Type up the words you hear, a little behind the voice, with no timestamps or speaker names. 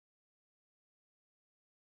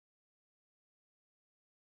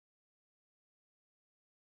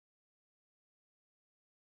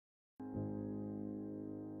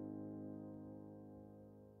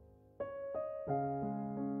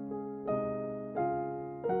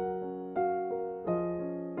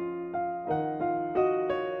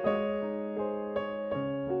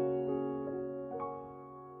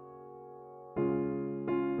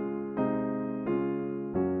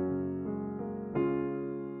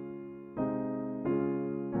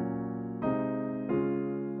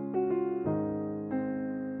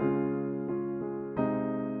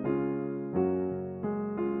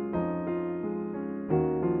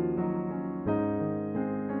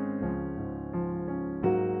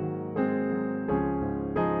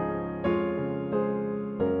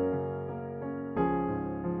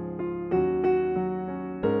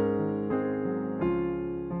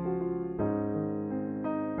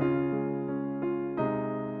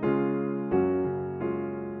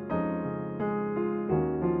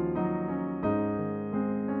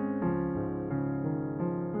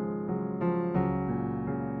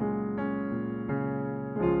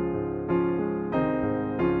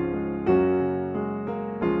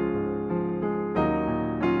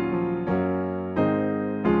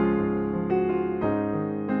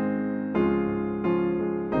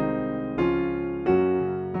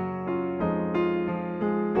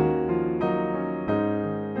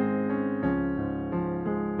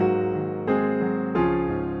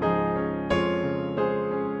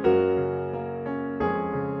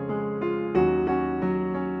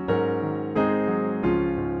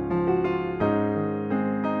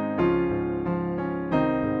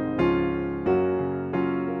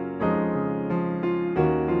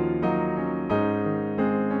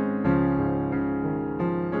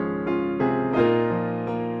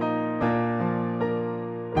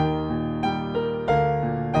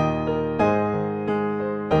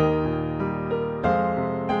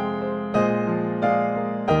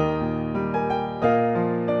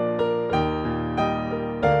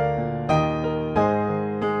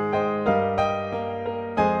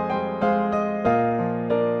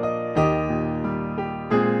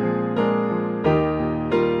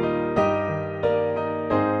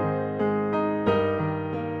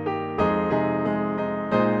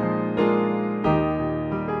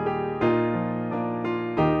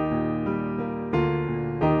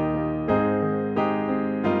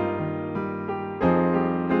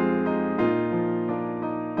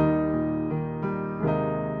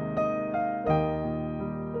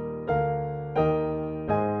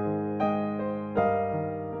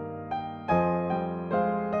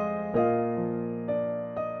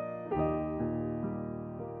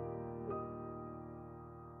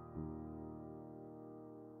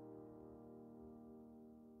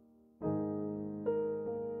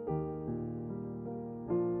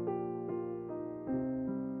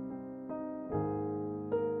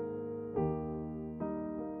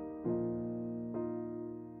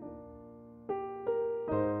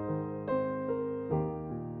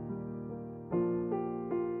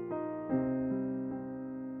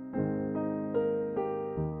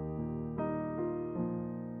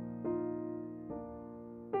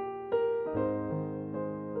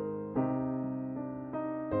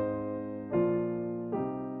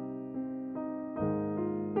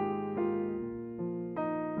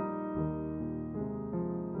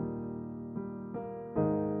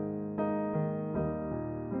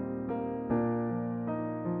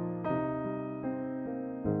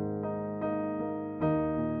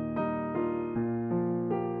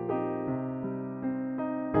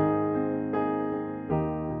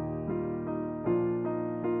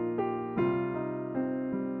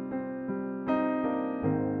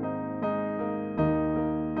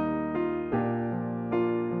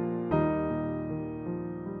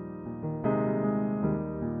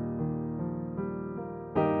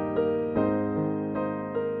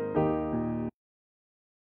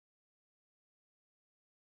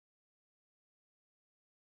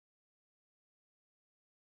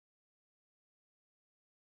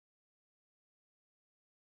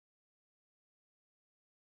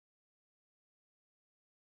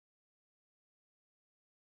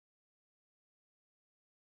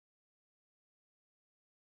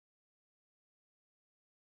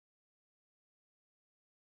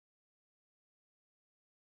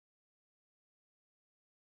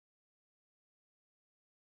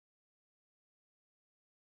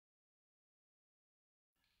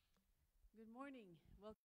Good morning.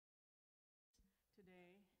 Welcome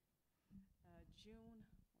today, June,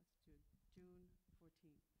 June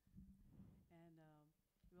 14th. And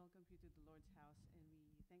we welcome you to the Lord's house. And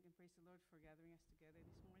we thank and praise the Lord for gathering us together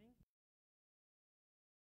this morning.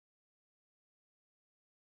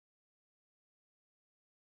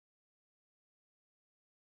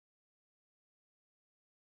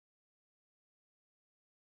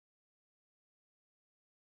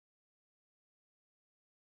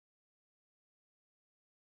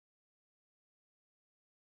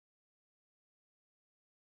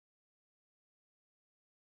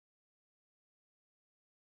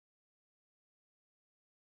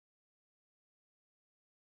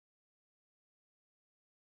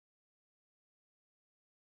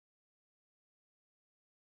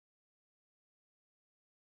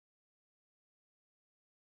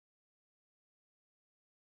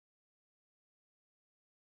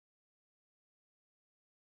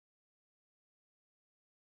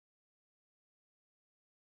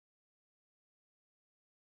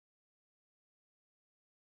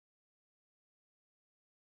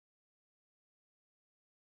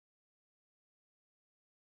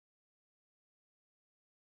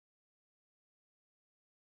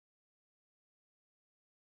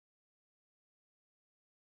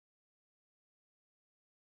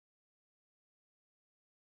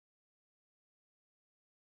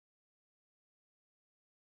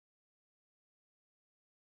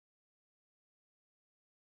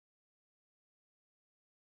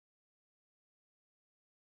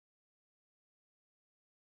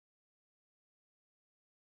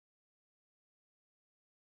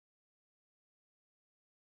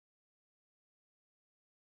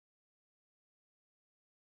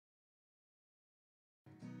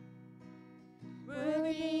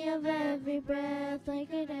 Worthy of every breath I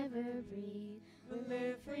could ever breathe, we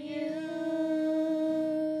live for you.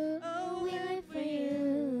 Oh, we live for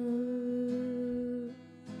you.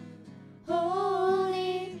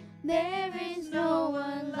 Holy, there is no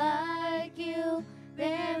one like you.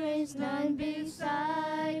 There is none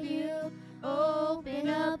beside you. Open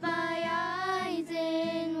up my eyes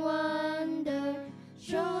in wonder.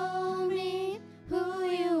 Show me who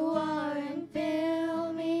you are and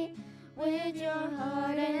fill me with your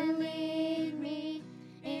heart and lead me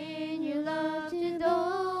in your love to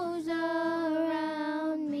those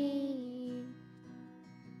around me.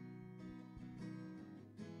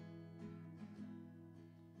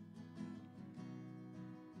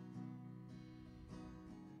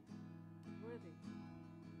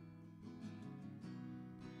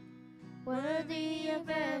 Worthy of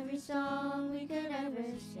every song we could ever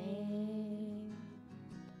sing.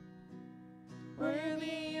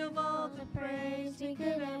 Worthy of all the praise we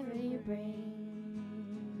could ever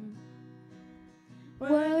bring.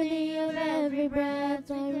 Worthy of every breath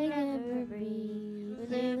I could ever breathe. We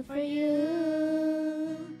live for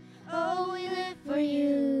you. Oh, we live for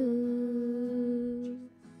you.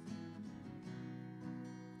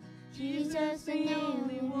 Jesus, the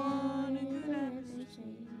only one who could ever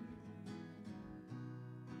save.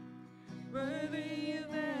 Worthy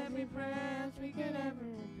of every breath we could ever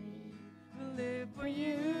breathe. We live for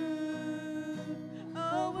you.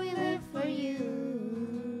 Oh, we live for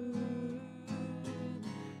you.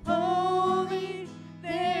 Holy,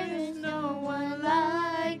 there is no one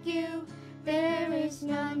like you. There is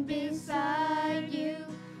none beside you.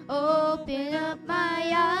 Open up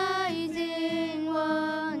my eyes in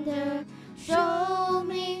wonder. Show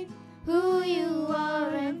me who you are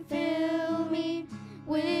and fill me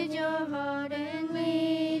with your heart and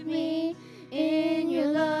lead me in your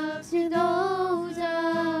love to those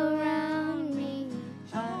around me.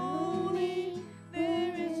 Holy,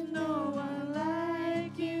 there is no one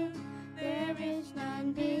like you. There is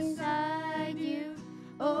none beside you.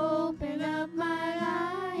 Open up my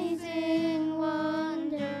eyes in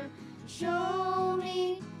wonder. Show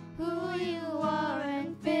me who you are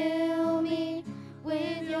and fill me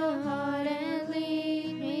with your heart and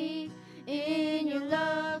lead me in your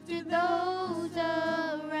love to those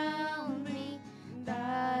around me. And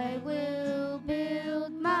I will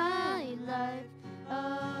build my life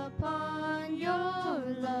upon your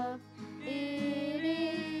love. It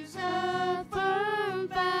is a firm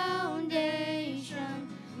foundation.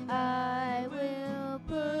 I will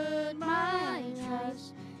put my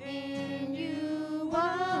trust in you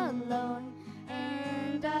alone,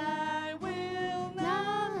 and I will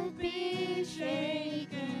not be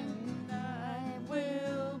shaken. I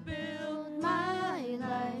will build my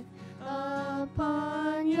life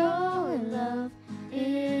upon your love.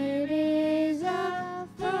 It is a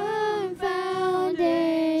firm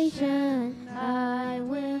foundation. I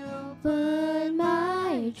will put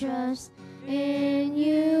my trust in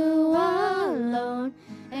you alone,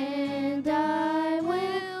 and I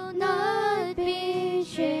will not be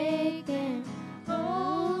shaken.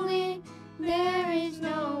 Holy, there is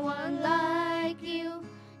no one like you,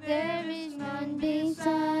 there is none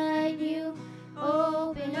beside you.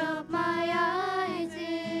 Open up my eyes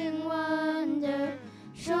in wonder,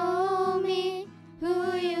 show me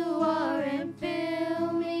who you are and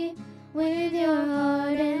fill me with your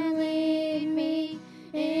heart and lead me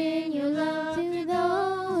in your love to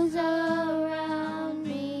those around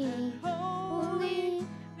me. Holy,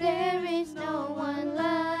 there is no one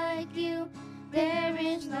like you, there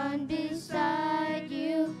is none beside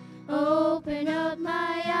you. Open up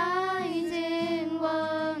my eyes in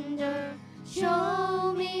wonder,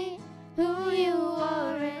 show me who you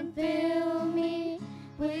are and fill me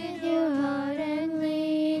with your heart and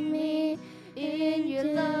lead me in your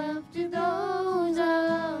love to those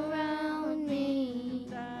around me.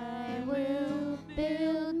 I will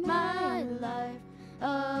build my life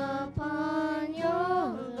upon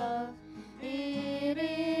your love. It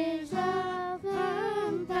is a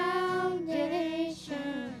firm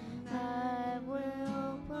foundation. I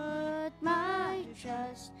will put my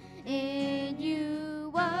trust in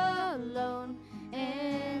you alone,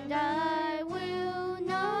 and I will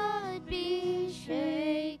not be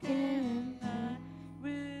shaken. I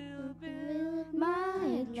will build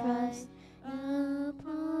my trust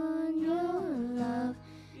upon your love.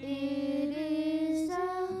 It is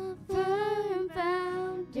a firm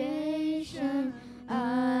foundation.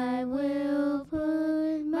 I will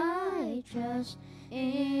put my trust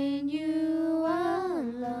in you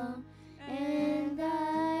alone, and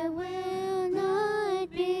I will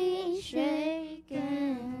not be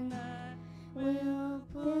shaken. I will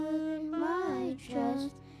put my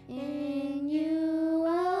trust in you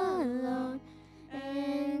alone,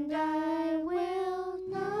 and I will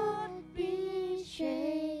not be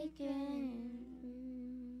shaken.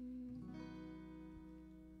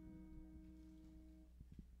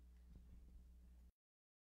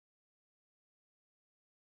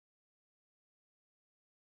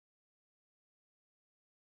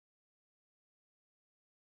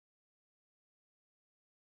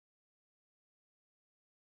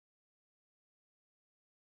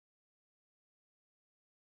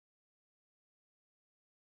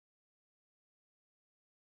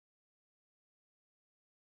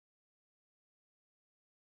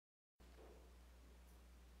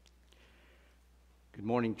 Good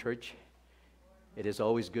morning, church. It is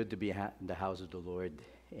always good to be in the house of the Lord.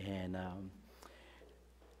 And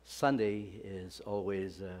Sunday is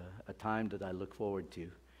always a time that I look forward to,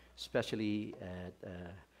 especially at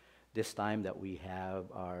this time that we have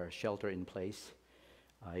our shelter in place.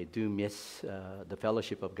 I do miss the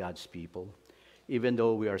fellowship of God's people. Even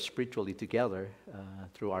though we are spiritually together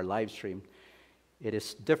through our live stream, it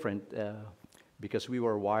is different because we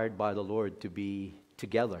were wired by the Lord to be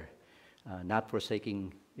together. Not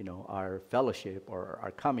forsaking, our fellowship or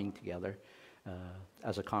our coming together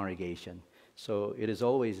as a congregation. So it is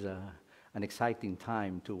always an exciting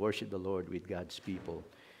time to worship the Lord with God's people.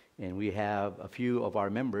 And we have a few of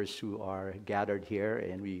our members who are gathered here,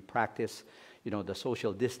 and we practice, the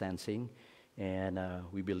social distancing. And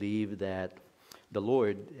we believe that the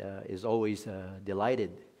Lord is always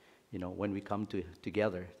delighted, when we come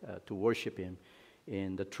together to worship Him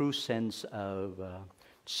in the true sense of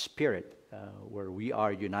spirit, where we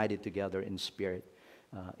are united together in spirit,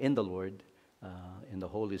 in the Lord, and the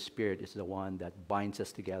Holy Spirit is the one that binds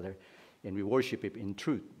us together, and we worship Him in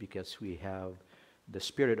truth because we have the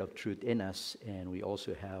Spirit of truth in us, and we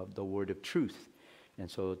also have the Word of truth. And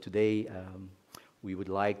so today, we would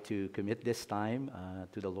like to commit this time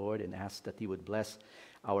to the Lord and ask that He would bless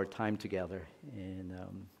our time together. And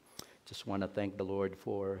just want to thank the Lord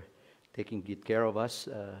for taking good care of us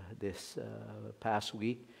this past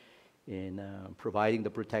week in providing the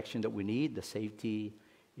protection that we need, the safety,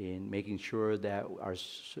 in making sure that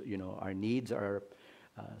our needs are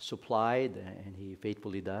supplied, and He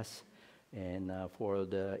faithfully does, and for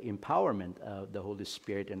the empowerment of the Holy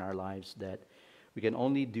Spirit in our lives, that we can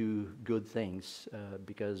only do good things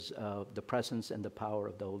because of the presence and the power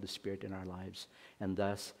of the Holy Spirit in our lives, and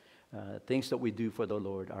thus things that we do for the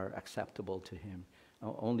Lord are acceptable to Him.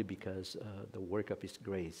 Only because the work of His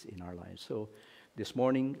grace in our lives. So this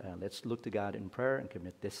morning, let's look to God in prayer and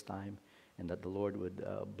commit this time, and that the Lord would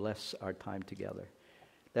bless our time together.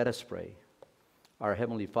 Let us pray. Our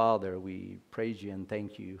Heavenly Father, we praise You and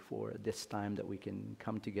thank You for this time that we can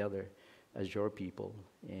come together as Your people.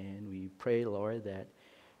 And we pray, Lord, that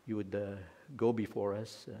You would go before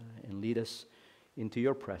us and lead us into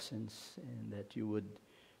Your presence, and that You would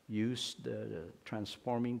use the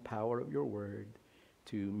transforming power of your word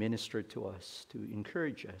to minister to us, to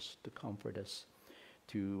encourage us, to comfort us,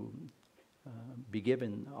 to be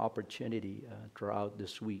given opportunity throughout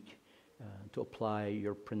this week to apply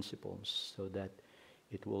your principles so that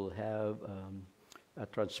it will have a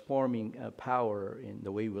transforming power in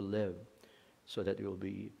the way we live, so that it will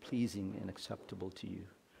be pleasing and acceptable to you.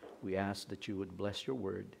 We ask that you would bless your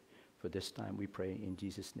word for this time, we pray in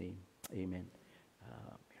Jesus' name. Amen.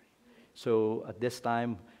 So at this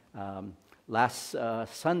time, last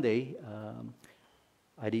Sunday,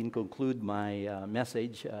 I didn't conclude my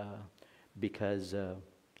message because of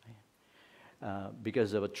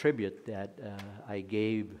a tribute that I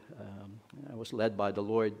gave. I was led by the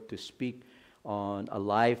Lord to speak on a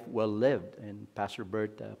life well lived, and Pastor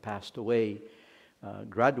Bert passed away,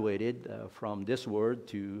 graduated from this world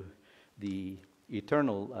to the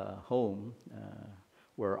eternal home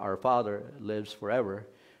where our Father lives forever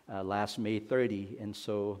last May 30. And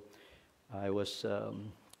so I was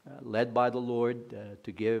led by the Lord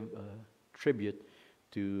to give tribute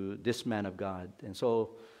to this man of God. And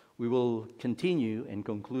so we will continue and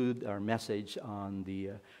conclude our message on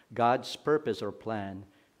the God's purpose or plan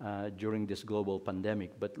during this global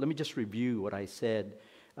pandemic. But let me just review what I said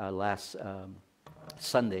last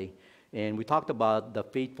Sunday. And we talked about the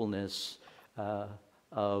faithfulness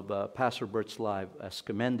of Pastor Bert's life as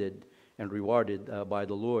commended and rewarded by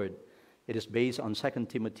the Lord. It is based on 2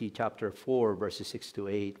 Timothy chapter 4, verses 6 to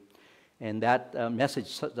 8. And that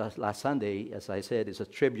message last Sunday, as I said, is a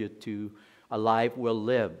tribute to a life well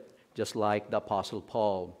lived, just like the Apostle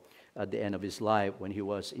Paul at the end of his life when he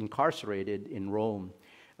was incarcerated in Rome,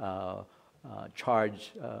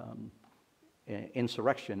 charged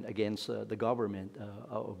insurrection against the government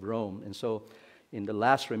of Rome. And so in the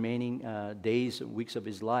last remaining days and weeks of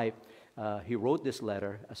his life, he wrote this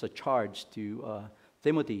letter as a charge to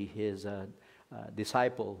Timothy, his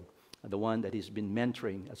disciple, the one that he's been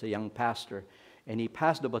mentoring as a young pastor. And he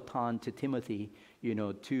passed the baton to Timothy,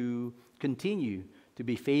 to continue to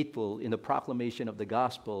be faithful in the proclamation of the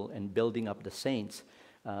gospel and building up the saints,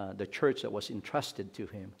 the church that was entrusted to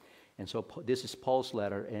him. And so this is Paul's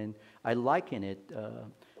letter, and I liken it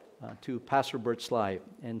to Pastor Bert's life.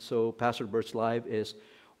 And so Pastor Bert's life is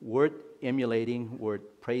worth emulating, worth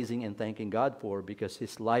praising and thanking God for, because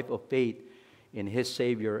his life of faith in his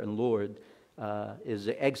Savior and Lord is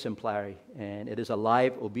exemplary, and it is a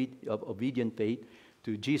life of obedient faith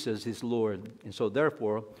to Jesus, his Lord. And so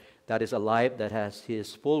therefore, that is a life that has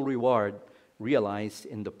his full reward realized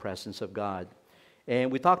in the presence of God.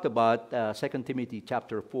 And we talked about 2 Timothy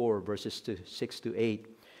chapter 4, verses 6 to 8.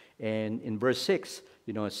 And in verse 6,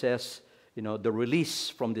 it says, the release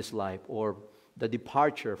from this life, or the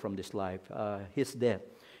departure from this life, his death.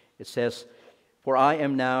 It says, "For I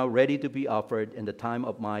am now ready to be offered, and the time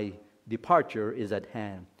of my departure is at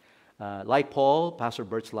hand." Like Paul, Pastor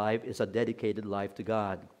Bert's life is a dedicated life to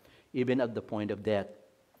God, even at the point of death.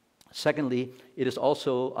 Secondly, it is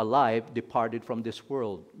also a life departed from this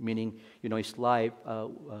world, meaning, his life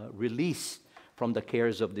released from the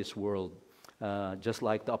cares of this world. Just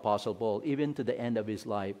like the Apostle Paul, even to the end of his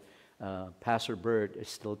life, Pastor Bert is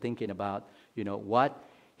still thinking about, what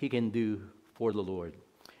he can do for the Lord.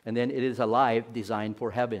 And then it is a life designed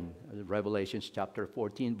for heaven. Revelation chapter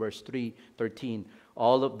 14, verse 13.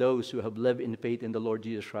 All of those who have lived in faith in the Lord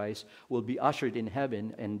Jesus Christ will be ushered in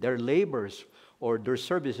heaven, and their labors or their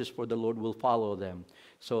services for the Lord will follow them.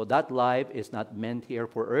 So that life is not meant here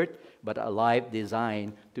for earth, but a life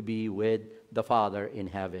designed to be with the Father in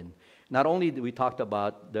heaven. Not only did we talk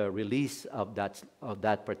about the release of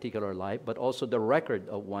that particular life, but also the record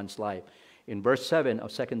of one's life. In verse 7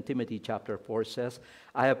 of 2 Timothy chapter 4 says,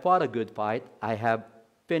 "I have fought a good fight, I have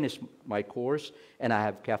finished my course, and I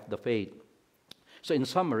have kept the faith." So in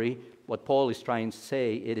summary, what Paul is trying to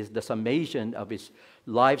say, it is the summation of his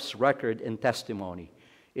life's record and testimony.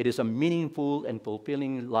 It is a meaningful and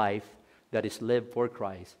fulfilling life that is lived for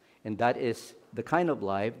Christ. And that is the kind of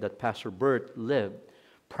life that Pastor Bert lived,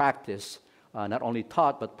 practiced, not only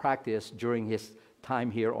taught, but practiced during his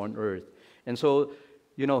time here on earth. And so,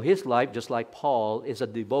 his life, just like Paul, is a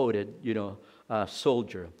devoted,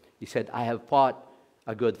 soldier. He said, "I have fought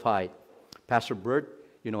a good fight." Pastor Bert,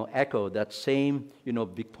 echoed that same,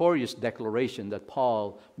 victorious declaration that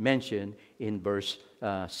Paul mentioned in verse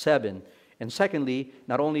 7. And secondly,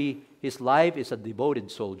 not only his life is a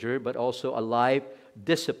devoted soldier, but also a life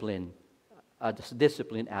disciplined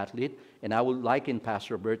athlete. And I would liken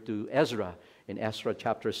Pastor Bert to Ezra in Ezra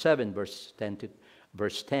chapter 7, verse 10 to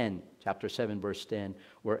verse 10, chapter 7, verse 10,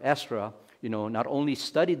 where Ezra, not only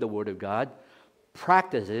studied the Word of God,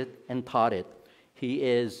 practiced it and taught it. He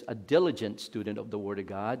is a diligent student of the Word of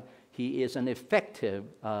God. He is an effective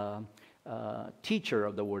teacher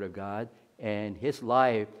of the Word of God. And his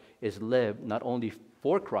life is lived not only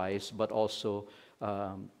for Christ, but also,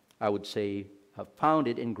 I would say,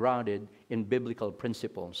 founded and grounded in biblical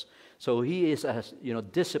principles. So he is a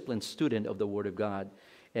disciplined student of the Word of God.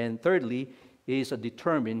 And thirdly, he is a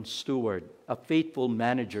determined steward, a faithful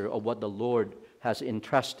manager of what the Lord has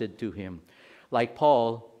entrusted to him. Like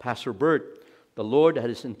Paul, Pastor Bert, the Lord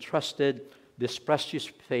has entrusted this precious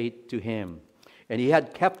faith to him. And he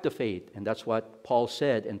had kept the faith, and that's what Paul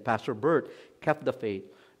said, and Pastor Bert kept the faith.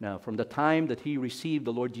 Now, from the time that he received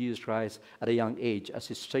the Lord Jesus Christ at a young age as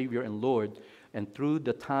his Savior and Lord, and through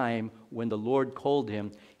the time when the Lord called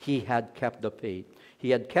him, he had kept the faith. He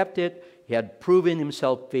had kept it. He had proven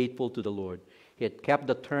himself faithful to the Lord. He had kept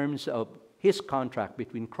the terms of his contract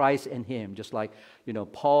between Christ and him, just like,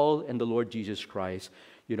 Paul and the Lord Jesus Christ.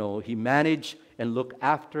 He managed and looked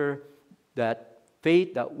after that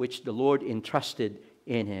faith that which the Lord entrusted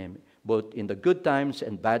in him, both in the good times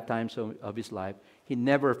and bad times of his life. He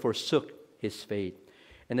never forsook his faith.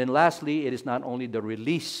 And then lastly, it is not only the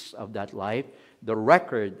release of that life, the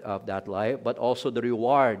record of that life, but also the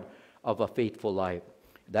reward of a faithful life.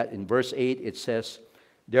 That in verse 8 it says,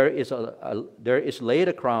 there is laid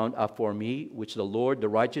a crown up for me, which the Lord, the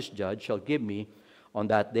righteous judge, shall give me on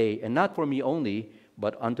that day, and not for me only,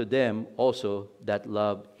 but unto them also that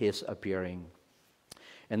love his appearing.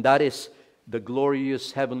 And that is the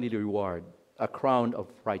glorious heavenly reward, a crown of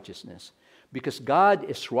righteousness. Because God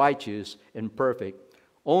is righteous and perfect,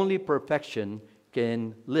 only perfection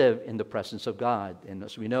can live in the presence of God. And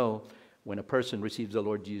as we know, when a person receives the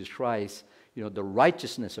Lord Jesus Christ, the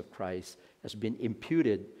righteousness of Christ has been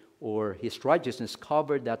imputed, or his righteousness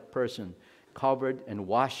covered that person, covered and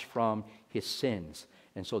washed from his sins.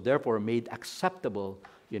 And so therefore made acceptable,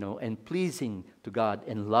 and pleasing to God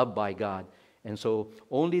and loved by God. And so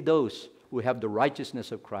only those who have the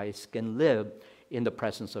righteousness of Christ can live in the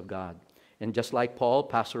presence of God. And just like Paul,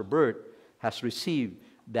 Pastor Bert has received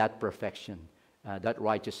that perfection, that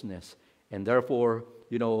righteousness. And therefore,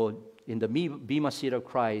 in the Bema seat of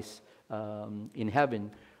Christ in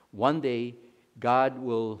heaven, one day God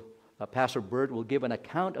will, Pastor Bert will give an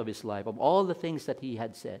account of his life, of all the things that he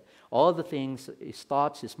had said, all the things, his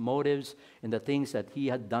thoughts, his motives, and the things that he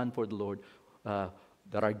had done for the Lord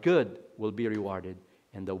that are good will be rewarded,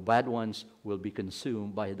 and the bad ones will be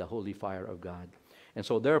consumed by the holy fire of God. And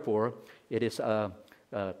so therefore, it is a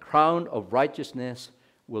crown of righteousness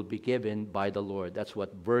will be given by the Lord. That's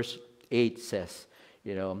what verse 8 says.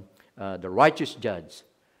 The righteous judge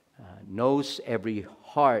knows every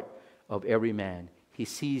heart of every man. He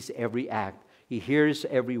sees every act. He hears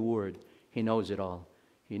every word. He knows it all.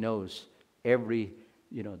 He knows every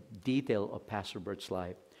detail of Pastor Bert's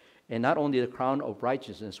life. And not only the crown of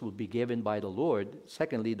righteousness will be given by the Lord,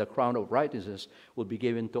 secondly, the crown of righteousness will be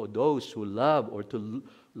given to those who love or to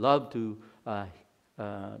love to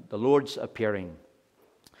the Lord's appearing.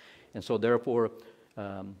 And so therefore,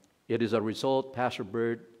 it is a result. Pastor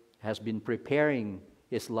Bert has been preparing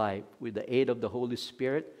his life with the aid of the Holy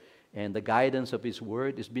Spirit and the guidance of his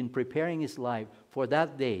word. Has been preparing his life for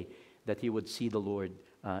that day that he would see the Lord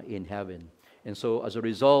in heaven. And so as a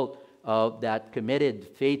result of that committed,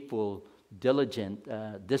 faithful, diligent,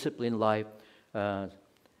 disciplined life,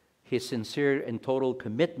 his sincere and total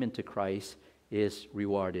commitment to Christ is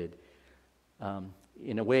rewarded.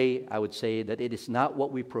 In a way, I would say that it is not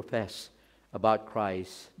what we profess about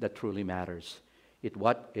Christ that truly matters.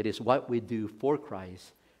 It is what we do for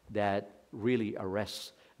Christ that really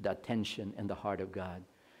arrests the attention and the heart of God.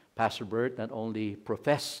 Pastor Bert not only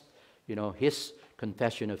professed, his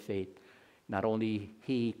confession of faith, not only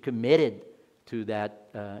he committed to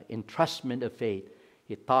that entrustment of faith,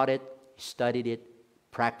 he taught it, studied it,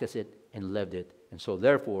 practiced it, and lived it. And so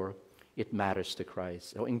therefore, it matters to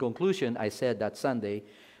Christ. So in conclusion, I said that Sunday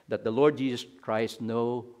that the Lord Jesus Christ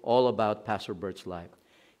knew all about Pastor Bert's life.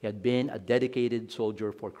 He had been a dedicated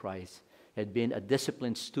soldier for Christ. He had been a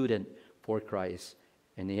disciplined student for Christ.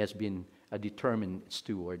 And he has been a determined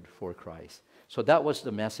steward for Christ. So that was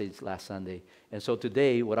the message last Sunday. And so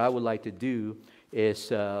today, what I would like to do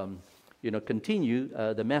is, continue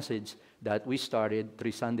the message that we started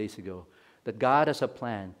 3 Sundays ago. That God has a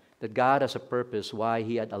plan. That God has a purpose why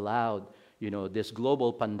He had allowed, this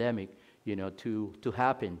global pandemic, to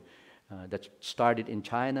happen. That started in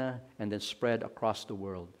China and then spread across the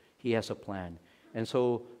world. He has a plan. And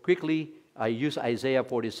so quickly, I use Isaiah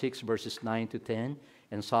 46 verses 9 to 10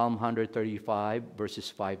 and Psalm 135 verses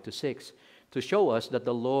 5 to 6 to show us that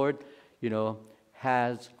the Lord,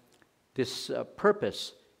 has this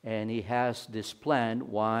purpose and He has this plan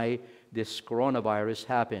why this coronavirus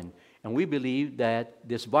happened. And we believe that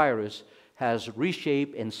this virus has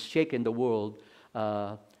reshaped and shaken the world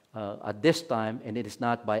at this time, and it is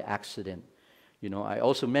not by accident. I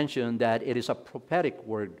also mentioned that it is a prophetic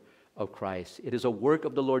word of Christ. It is a work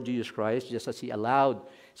of the Lord Jesus Christ, just as He allowed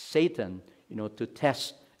Satan, to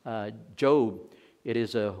test Job. It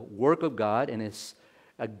is a work of God, and it's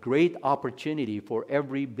a great opportunity for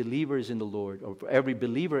every believers in the Lord, or for every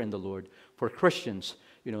believer in the Lord, for Christians,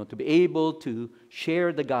 to be able to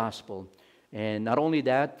share the gospel. And not only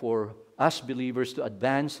that, for us believers to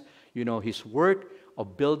advance, His work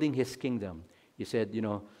of building His kingdom. He said,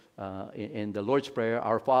 in the Lord's Prayer,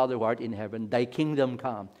 "Our Father who art in heaven, thy kingdom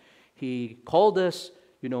come." He called us,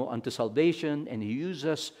 unto salvation, and He used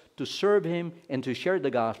us to serve Him and to share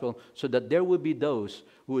the gospel so that there would be those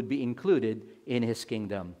who would be included in His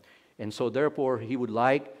kingdom. And so therefore, He would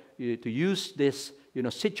like to use this,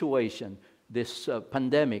 situation, this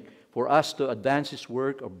pandemic, for us to advance His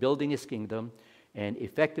work of building His kingdom and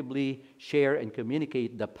effectively share and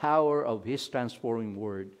communicate the power of His transforming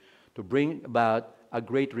word to bring about a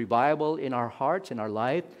great revival in our hearts, in our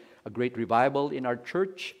life, a great revival in our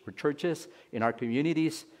church, or churches, in our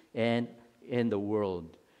communities, and in the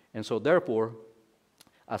world. And so therefore,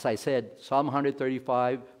 as I said, Psalm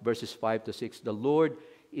 135, verses 5 to 6, the Lord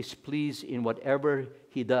is pleased in whatever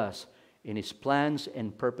He does, in His plans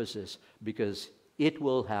and purposes, because it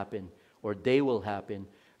will happen, or they will happen,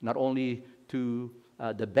 not only to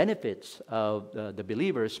the benefits of the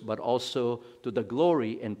believers, but also to the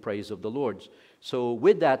glory and praise of the Lord. So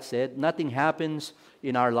with that said, nothing happens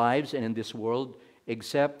in our lives and in this world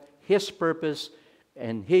except His purpose,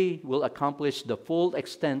 and He will accomplish the full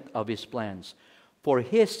extent of His plans. For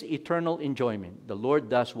His eternal enjoyment, the Lord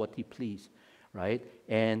does what He pleases, right?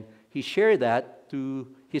 And He shared that to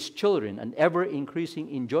His children, an ever-increasing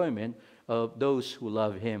enjoyment of those who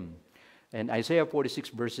love Him. And Isaiah 46,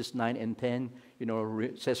 verses 9 and 10,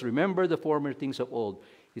 says, "Remember the former things of old."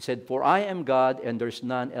 He said, "For I am God and there's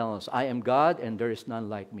none else. I am God and there is none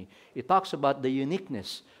like me." It talks about the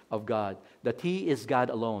uniqueness of God, that He is God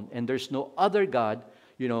alone, and there's no other God,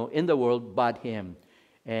 in the world but Him.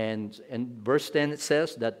 And verse 10, it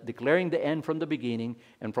says that, "Declaring the end from the beginning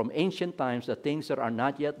and from ancient times the things that are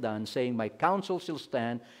not yet done, saying, my counsel shall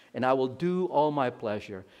stand, and I will do all my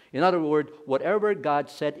pleasure." In other words, whatever God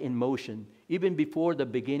set in motion, even before the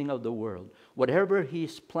beginning of the world, whatever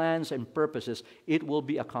His plans and purposes, it will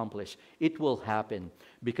be accomplished. It will happen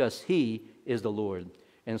because He is the Lord.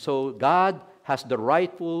 And so God has the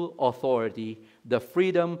rightful authority, the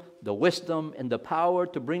freedom, the wisdom, and the power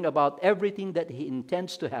to bring about everything that He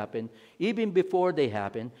intends to happen, even before they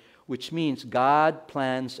happen, which means God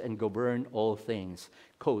plans and governs all things.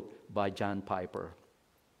 Quote by John Piper.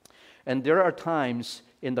 And there are times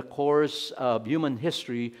in the course of human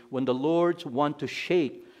history when the Lord wants to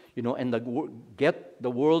shake, and get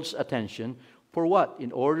the world's attention. For what?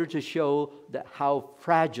 In order to show that how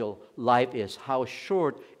fragile life is, how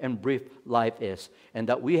short and brief life is, and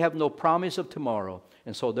that we have no promise of tomorrow.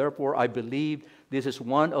 And so therefore, I believe this is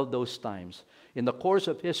one of those times. In the course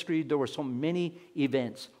of history, there were so many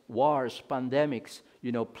events, wars, pandemics,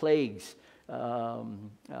 plagues,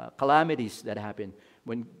 calamities that happened.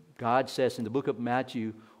 When God says in the book of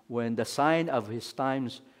Matthew, when the sign of His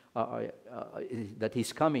times that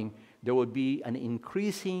He's coming, there will be an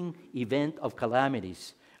increasing event of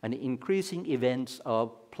calamities, an increasing events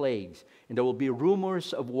of plagues, and there will be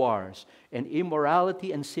rumors of wars, and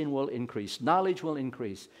immorality and sin will increase, knowledge will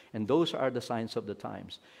increase, and those are the signs of the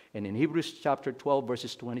times. And in Hebrews chapter 12,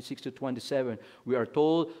 verses 26 to 27, we are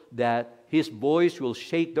told that His voice will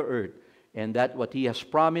shake the earth, and that what He has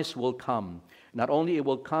promised will come. Not only it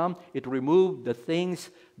will come, it will remove the things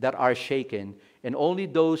that are shaken, and only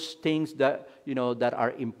those things that that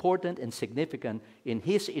are important and significant in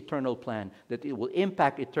His eternal plan, that it will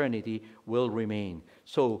impact eternity, will remain.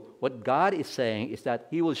 So what God is saying is that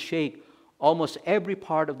He will shake almost every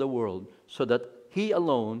part of the world so that He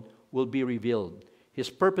alone will be revealed, His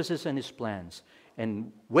purposes and His plans.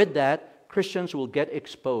 And with that, Christians will get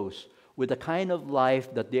exposed with the kind of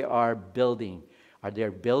life that they are building. Are they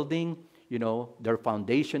building their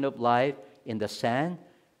foundation of life in the sand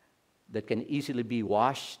that can easily be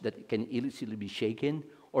washed, that can easily be shaken?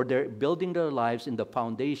 Or they're building their lives in the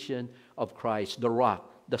foundation of Christ, the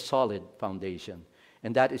rock, the solid foundation?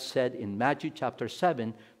 And that is said in Matthew chapter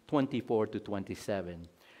 7, 24 to 27.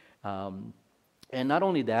 And not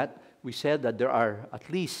only that, we said that there are at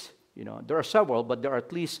least, there are several, but there are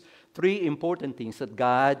at least 3 important things that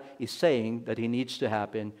God is saying that He needs to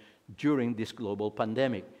happen during this global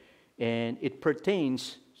pandemic. And it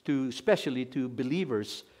pertains to, especially to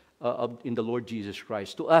believers in the Lord Jesus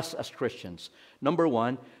Christ, to us as Christians. Number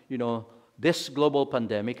one, this global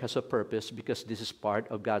pandemic has a purpose because this is part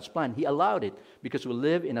of God's plan. He allowed it because we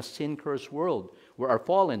live in a sin-cursed world where our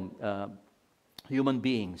fallen human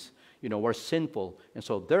beings, were sinful. And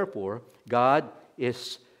so therefore, God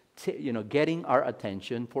is getting our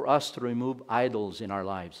attention for us to remove idols in our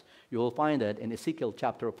lives. You will find that in Ezekiel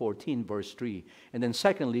chapter 14, verse 3. And then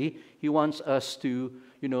secondly, He wants us to,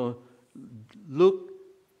 look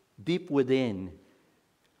deep within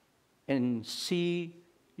and see,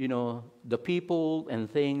 the people and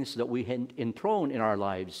things that we enthrone in our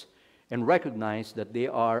lives and recognize that they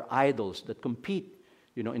are idols that compete,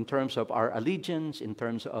 in terms of our allegiance, in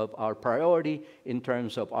terms of our priority, in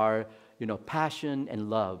terms of our, passion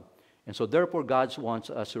and love. And so therefore, God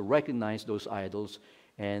wants us to recognize those idols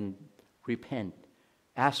and repent,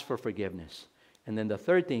 ask for forgiveness. And then the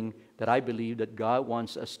third thing that I believe that God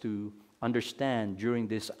wants us to understand during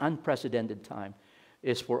this unprecedented time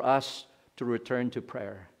is for us to return to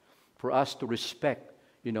prayer, for us to respect,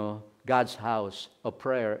 God's house of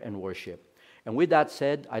prayer and worship. And with that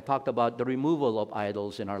said, I talked about the removal of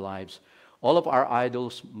idols in our lives. All of our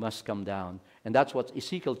idols must come down. And that's what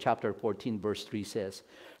Ezekiel chapter 14, verse 3 says.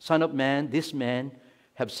 Son of man, these men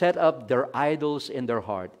have set up their idols in their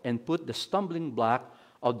heart and put the stumbling block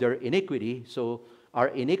of their iniquity. So our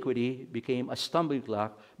iniquity became a stumbling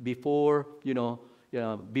block before,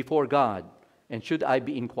 before God. And should I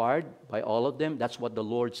be inquired by all of them? That's what the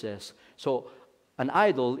Lord says. So an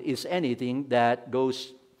idol is anything that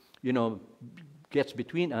goes, gets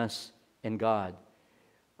between us and God.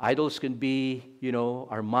 Idols can be,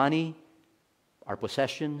 our money, our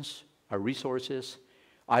possessions, our resources.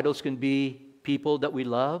 Idols can be people that we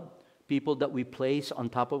love, people that we place on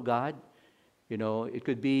top of God. It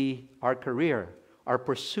could be our career, our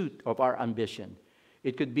pursuit of our ambition.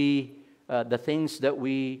 It could be the things that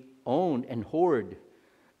we own and hoard.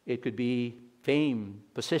 It could be fame,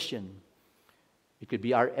 position. It could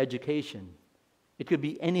be our education. It could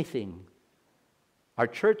be anything. Our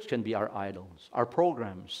church can be our idols. Our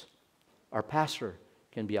programs, our pastor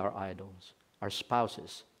can be our idols. Our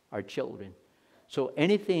spouses, our children. So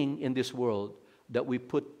anything in this world that we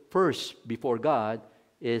put first before God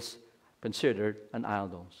is considered an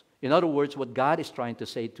idol. In other words, what God is trying to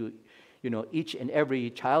say to each and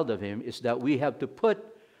every child of Him is that we have to put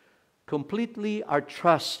completely our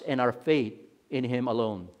trust and our faith in Him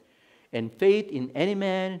alone. And faith in any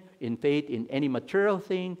man, in faith in any material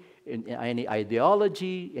thing, in any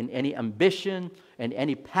ideology, in any ambition, and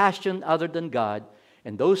any passion other than God,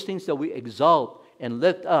 and those things that we exalt and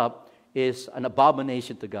lift up is an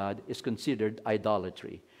abomination to God, is considered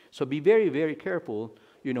idolatry. So be very, very careful,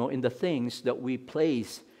 in the things that we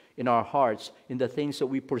place in our hearts, in the things that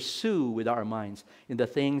we pursue with our minds, in the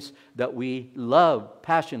things that we love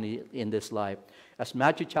passionately in this life. As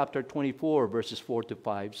Matthew chapter 24, verses 4 to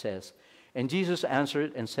 5 says, and Jesus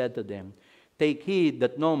answered and said to them, take heed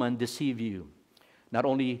that no man deceive you. Not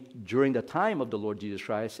only during the time of the Lord Jesus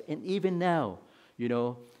Christ, and even now,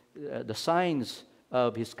 the signs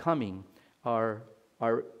of His coming are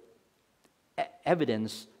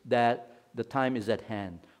evidence that the time is at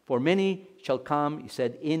hand. For many shall come, He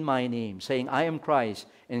said, in my name, saying, I am Christ,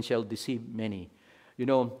 and shall deceive many.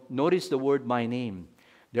 Notice the word my name.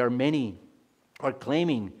 There are many who are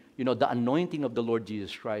claiming, the anointing of the Lord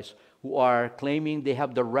Jesus Christ, who are claiming they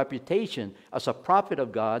have the reputation as a prophet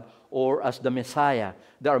of God or as the Messiah.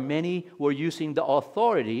 There are many who are using the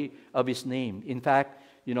authority of His name. In fact,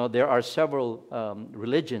 there are several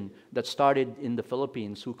religions that started in the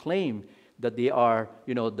Philippines who claim that they are,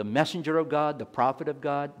 the messenger of God, the prophet of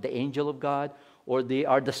God, the angel of God, or they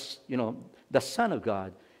are the Son of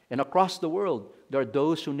God. And across the world, there are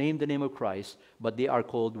those who name the name of Christ, but they are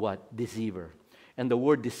called what? Deceiver. And the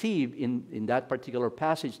word deceive in that particular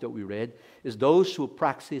passage that we read is those who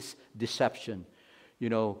practice deception,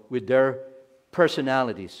 with their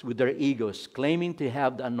personalities, with their egos, claiming to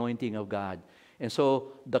have the anointing of God. And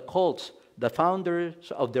so the cults, the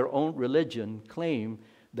founders of their own religion, claim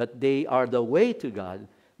that they are the way to God,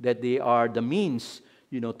 that they are the means,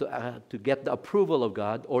 to get the approval of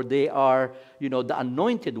God, or they are, the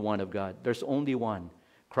anointed one of God. There's only one,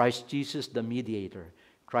 Christ Jesus, the mediator.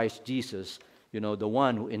 Christ Jesus, the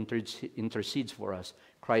one who intercedes for us.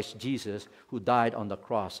 Christ Jesus, who died on the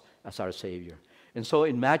cross as our Savior. And so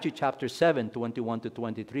in Matthew chapter 7, 21 to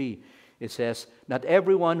 23, it says, not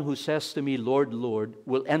everyone who says to me, Lord, Lord,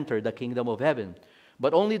 will enter the kingdom of heaven,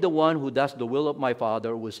 but only the one who does the will of my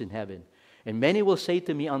Father who is in heaven. And many will say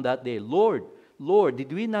to me on that day, Lord, Lord,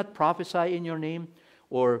 did we not prophesy in your name?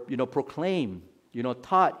 Or, proclaim,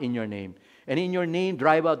 taught in your name? And in your name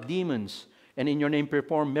drive out demons? and in your name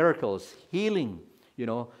perform miracles, healing,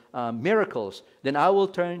 miracles, then I will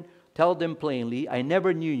tell them plainly, I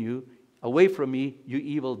never knew you. Away from me, you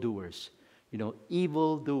evildoers.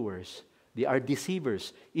 Evildoers. They are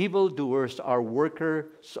deceivers. Evildoers are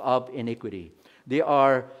workers of iniquity. They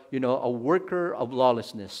are, a worker of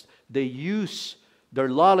lawlessness. They use their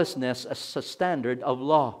lawlessness as a standard of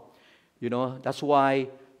law. That's why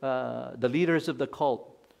the leaders of the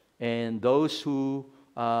cult and those who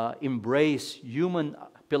embrace human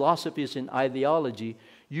philosophies and ideology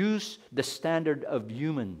use the standard of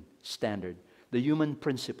human standard, the human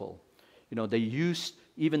principle. They use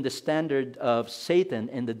even the standard of Satan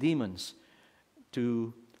and the demons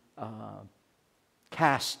to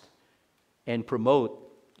cast and promote,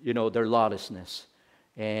 their lawlessness.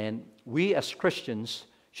 And we as Christians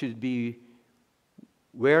should be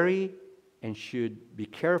wary and should be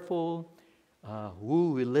careful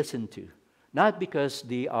who we listen to. Not because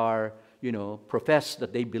they are, profess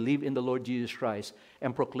that they believe in the Lord Jesus Christ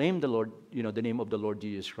and proclaim the name of the Lord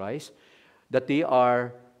Jesus Christ, that they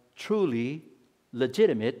are truly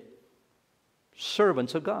legitimate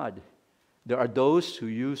servants of God. There are those who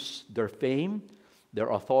use their fame, their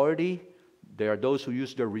authority. There are those who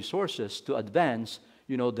use their resources to advance,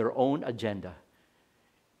 their own agenda.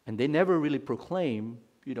 And they never really proclaim,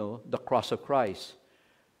 the cross of Christ,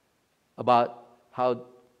 about how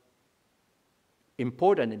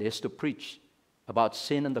important it is to preach about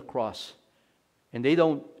sin and the cross. And they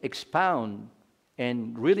don't expound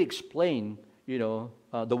and really explain, the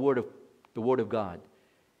Word of God.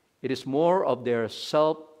 It is more of their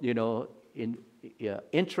self,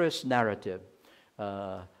 interest narrative,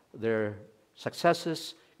 their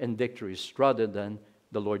successes and victories, rather than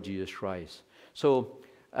the Lord Jesus Christ. So,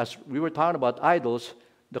 as we were talking about idols,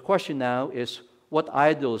 the question now is, what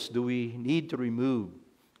idols do we need to remove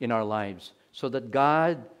in our lives so that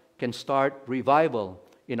God can start revival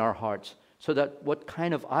in our hearts? So that what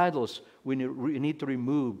kind of idols we need to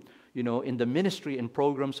remove, in the ministry and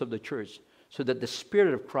programs of the church, so that the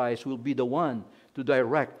Spirit of Christ will be the one to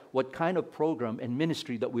direct what kind of program and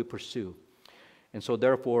ministry that we pursue. And so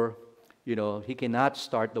therefore, He cannot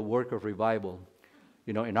start the work of revival,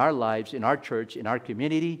 in our lives, in our church, in our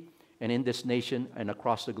community, and in this nation and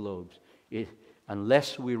across the globe,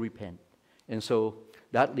 unless we repent. And so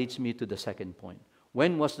that leads me to the second point.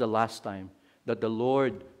 When was the last time that the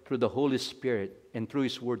Lord, through the Holy Spirit and through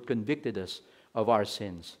His Word, convicted us of our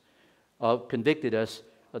sins, convicted us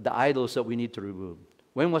of the idols that we need to remove?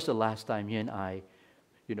 When was the last time you and I,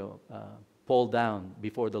 fall down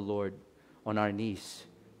before the Lord on our knees,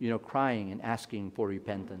 crying and asking for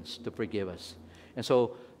repentance to forgive us? And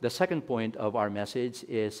so the second point of our message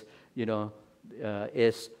is,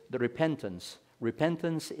 is the repentance.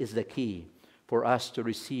 Repentance is the key for us to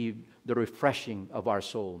receive the refreshing of our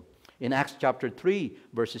soul. In Acts chapter 3,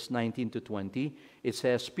 verses 19 to 20, it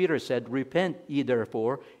says, Peter said, Repent ye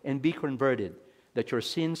therefore, and be converted, that your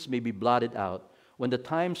sins may be blotted out, when the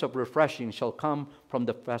times of refreshing shall come from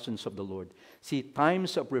the presence of the Lord. See,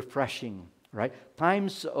 times of refreshing, right?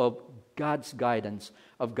 Times of God's guidance,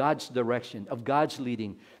 of God's direction, of God's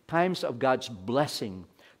leading, times of God's blessing,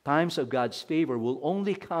 times of God's favor will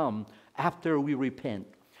only come after we repent.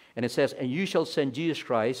 And it says, And you shall send Jesus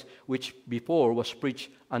Christ, which before was preached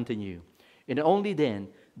unto you. And only then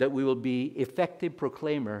that we will be effective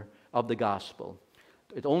proclaimer of the gospel.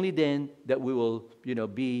 It's only then that we will,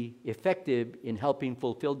 be effective in helping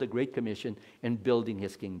fulfill the Great Commission and building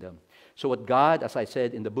His kingdom. So what God, as I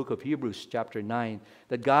said in the book of Hebrews chapter 9,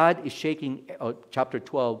 that God is shaking, chapter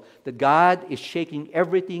 12, that God is shaking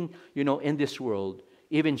everything, in this world,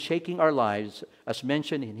 even shaking our lives, as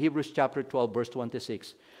mentioned in Hebrews chapter 12, verse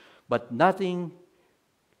 26. But nothing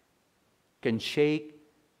can shake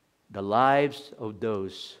the lives of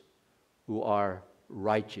those who are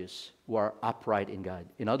righteous, who are upright in God.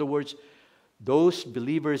 In other words, those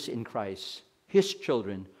believers in Christ, His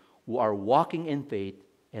children, who are walking in faith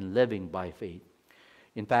and living by faith.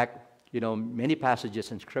 In fact, many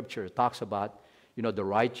passages in Scripture talks about, the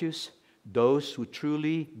righteous, those who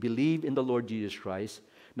truly believe in the Lord Jesus Christ,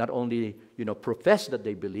 not only, profess that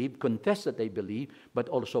they believe, confess that they believe, but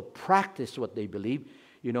also practice what they believe,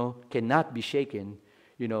 cannot be shaken,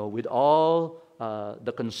 with all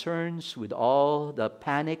the concerns, with all the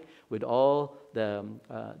panic, with all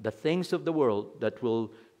the things of the world that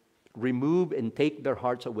will remove and take their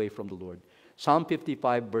hearts away from the Lord. Psalm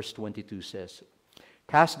 55 verse 22 says,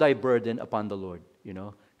 Cast thy burden upon the Lord.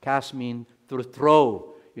 Cast means to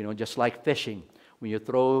throw, just like fishing. When you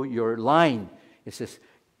throw your line, it says,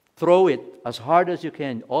 throw it as hard as you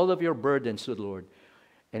can, all of your burdens to the Lord.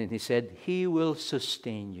 And He said, He will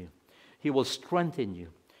sustain you. He will strengthen you.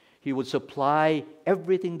 He would supply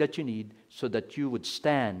everything that you need so that you would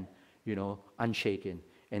stand, unshaken.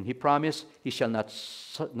 And He promised He shall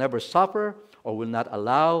never suffer or will not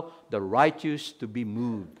allow the righteous to be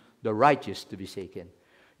moved, the righteous to be shaken.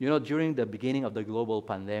 During the beginning of the global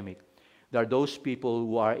pandemic, there are those people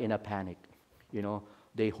who are in a panic.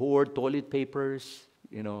 They hoard toilet papers,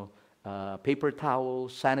 paper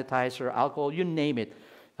towels, sanitizer, alcohol, you name it,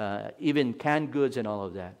 even canned goods and all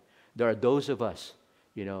of that. There are those of us,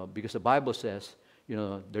 because the Bible says,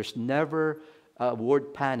 there's never a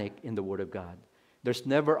word panic in the Word of God. There's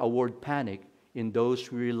never a word panic in those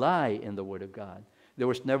who rely in the Word of God. There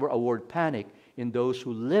was never a word panic in those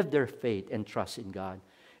who live their faith and trust in God.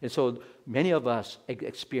 And so many of us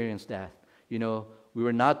experienced that. We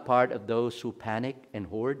were not part of those who panic and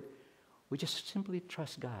hoard. We just simply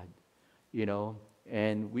trust God,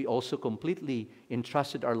 and we also completely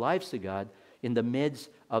entrusted our lives to God in the midst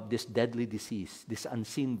of this deadly disease, this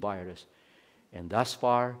unseen virus. And thus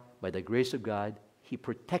far, by the grace of God, He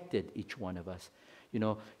protected each one of us.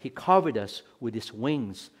 He covered us with His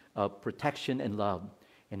wings of protection and love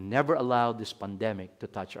and never allowed this pandemic to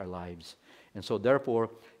touch our lives. And so therefore,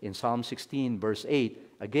 in Psalm 16, verse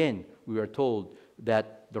 8, again, we are told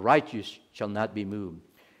that the righteous shall not be moved.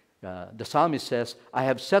 The psalmist says, I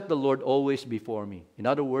have set the Lord always before me. In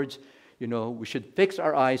other words, we should fix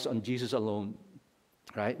our eyes on Jesus alone,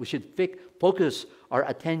 right? We should focus our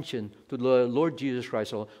attention to the Lord Jesus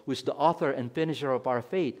Christ, who is the author and finisher of our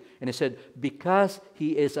faith. And He said, because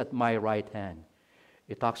He is at my right hand.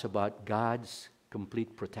 It talks about God's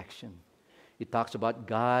complete protection. It talks about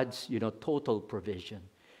God's, total provision.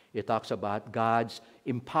 It talks about God's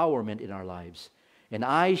empowerment in our lives. And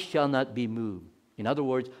I shall not be moved. In other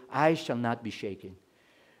words, I shall not be shaken,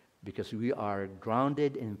 because we are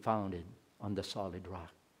grounded and founded on the solid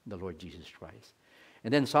rock, the Lord Jesus Christ.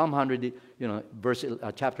 And then Psalm 100,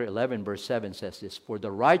 chapter 11, verse 7 says this: For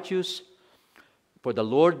the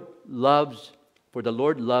Lord loves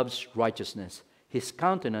righteousness. His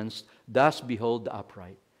countenance does behold the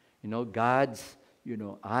upright. God's,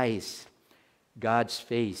 eyes, God's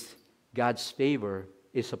face, God's favor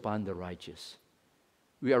is upon the righteous.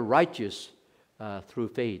 We are righteous through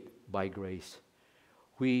faith by grace.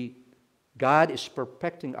 God is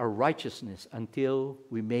perfecting our righteousness until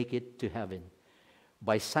we make it to heaven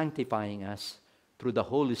by sanctifying us through the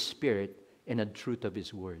Holy Spirit and the truth of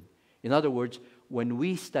His Word. In other words, when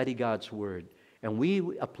we study God's Word and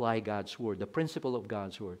we apply God's Word, the principle of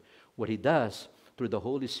God's Word, what He does through the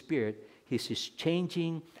Holy Spirit, He's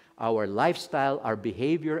changing our lifestyle, our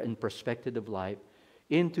behavior and perspective of life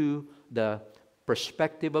into the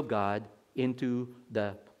perspective of God, into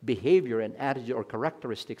the behavior and attitude or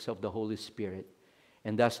characteristics of the Holy Spirit.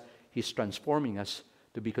 And thus, He's transforming us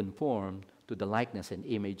to be conformed to the likeness and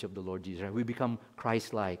image of the Lord Jesus. We become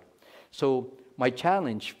Christ-like. So, my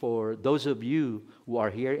challenge for those of you who are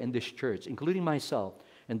here in this church, including myself,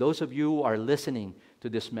 and those of you who are listening to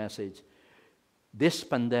this message, this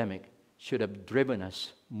pandemic should have driven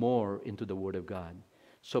us more into the Word of God.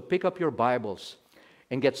 So pick up your Bibles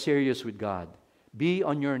and get serious with God. Be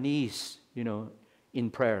on your knees, in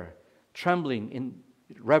prayer, trembling in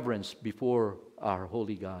reverence before our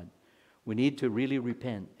holy God. We need to really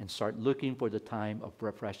repent and start looking for the time of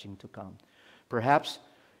refreshing to come. Perhaps,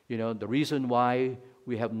 the reason why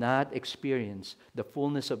we have not experienced the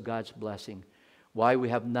fullness of God's blessing, why we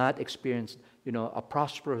have not experienced, a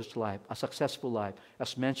prosperous life, a successful life,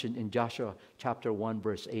 as mentioned in Joshua chapter 1,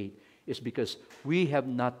 verse 8, is because we have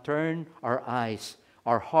not turned our eyes,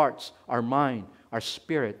 our hearts, our mind, our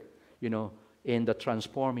spirit, in the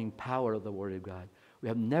transforming power of the Word of God. We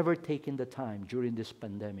have never taken the time during this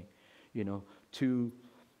pandemic, to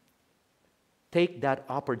take that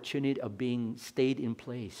opportunity of being stayed in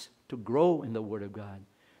place, to grow in the Word of God,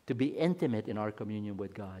 to be intimate in our communion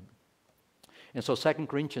with God. And so 2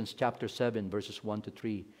 Corinthians chapter 7, verses 1 to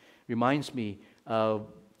 3 reminds me of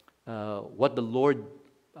what the Lord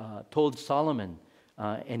told Solomon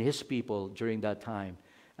and his people during that time.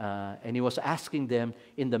 And He was asking them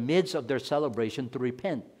in the midst of their celebration to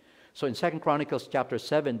repent. So in 2 Chronicles chapter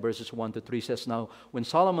 7, verses 1 to 3 says, Now, when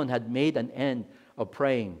Solomon had made an end of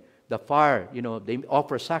praying, the fire, they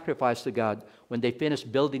offer sacrifice to God when they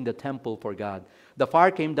finished building the temple for God. The fire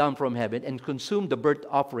came down from heaven and consumed the burnt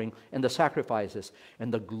offering and the sacrifices.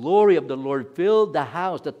 And the glory of the Lord filled the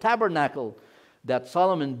house, the tabernacle that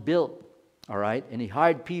Solomon built. All right? And he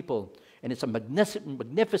hired people. And it's a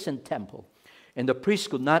magnificent temple. And the priests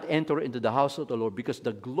could not enter into the house of the Lord because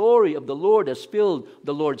the glory of the Lord has filled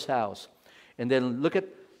the Lord's house. And then look at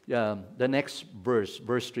the next verse,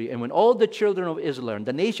 verse 3. And when all the children of Israel,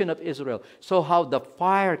 the nation of Israel, saw how the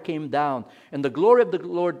fire came down and the glory of the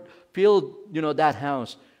Lord filled, that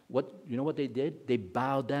house, what they did? They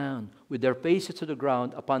bowed down with their faces to the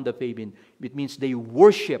ground upon the pavement. It means they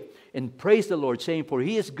worship and praise the Lord, saying, "For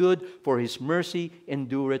He is good, for His mercy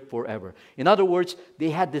endureth forever." In other words, they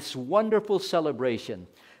had this wonderful celebration.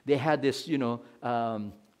 They had this,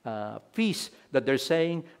 feast that they're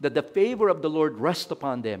saying that the favor of the Lord rests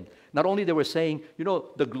upon them. Not only they were saying,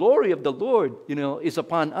 the glory of the Lord, is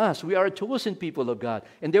upon us. We are a chosen people of God.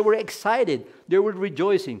 And they were excited. They were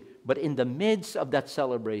rejoicing. But in the midst of that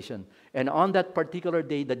celebration, and on that particular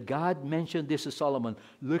day that God mentioned this to Solomon,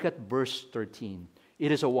 look at verse 13.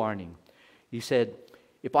 It is a warning. He said,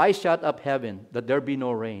 "If I shut up heaven that there be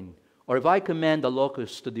no rain, or if I command the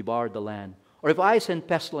locusts to devour the land, or if I send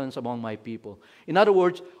pestilence among my people." In other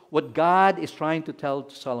words, what God is trying to tell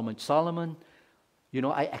Solomon, Solomon,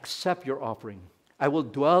 I accept your offering. I will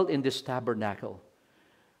dwell in this tabernacle.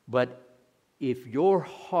 But if your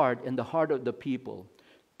heart and the heart of the people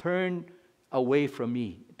turn away from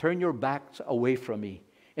me, turn your backs away from me,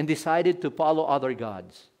 and decided to follow other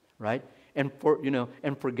gods, right? And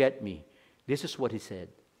forget me. This is what he said.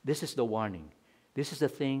 This is the warning. This is the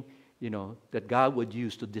thing, that God would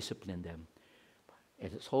use to discipline them.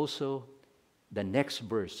 And it's also the next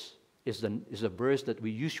verse is a verse that we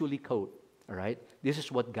usually quote. All right, this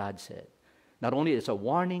is what God said. Not only is a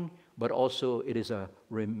warning, but also it is a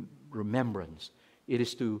remembrance. It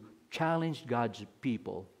is to challenge God's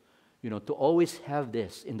people, to always have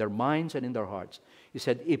this in their minds and in their hearts. He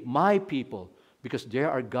said, "If my people, because they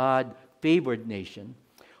are God-favored nation,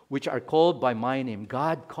 which are called by my name,"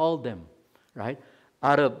 God called them, right,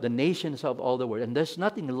 out of the nations of all the world, and there's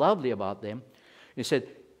nothing lovely about them. He said,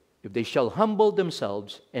 "If they shall humble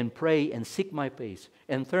themselves and pray and seek my face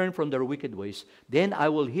and turn from their wicked ways, then I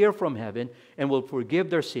will hear from heaven and will forgive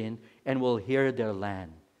their sin and will heal their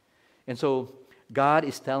land." And so God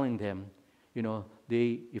is telling them,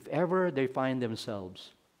 if ever they find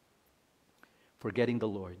themselves forgetting the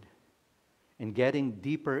Lord and getting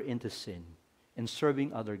deeper into sin and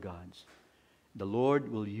serving other gods, the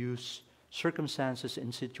Lord will use circumstances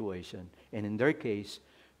and situation, and in their case,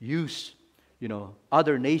 use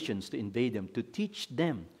other nations to invade them, to teach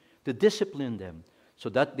them, to discipline them, so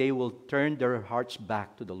that they will turn their hearts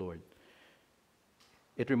back to the Lord.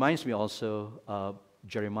 It reminds me also of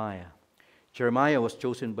Jeremiah. Jeremiah was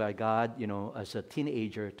chosen by God, as a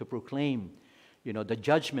teenager to proclaim, the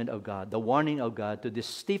judgment of God, the warning of God to this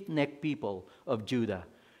stiff-necked people of Judah.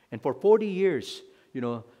 And for 40 years,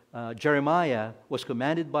 Jeremiah was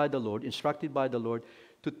commanded by the Lord, instructed by the Lord,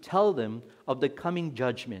 to tell them of the coming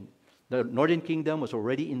judgment. The northern kingdom was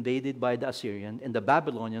already invaded by the Assyrian, and the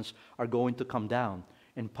Babylonians are going to come down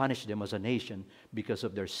and punish them as a nation because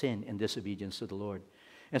of their sin and disobedience to the Lord.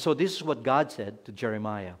 And so this is what God said to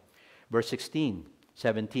Jeremiah, verse 16,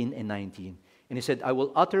 17, and 19. And he said, "I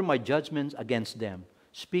will utter my judgments against them,"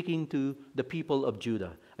 speaking to the people of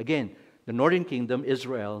Judah. Again, the northern kingdom,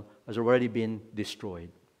 Israel, has already been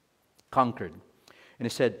destroyed, conquered. And he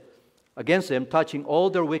said, "Against them, touching all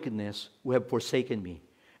their wickedness, who have forsaken me,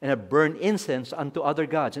 and have burned incense unto other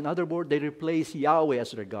gods." In other words, they replace Yahweh as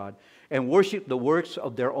their God and worship the works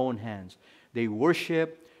of their own hands. They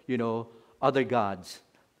worship, other gods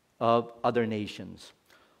of other nations.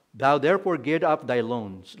 "Thou therefore gird up thy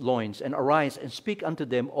loins, and arise and speak unto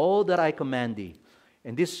them all that I command thee."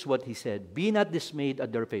 And this is what he said, "Be not dismayed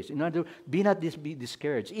at their face." In other words, be not be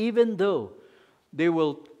discouraged, even though they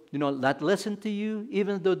will, not listen to you,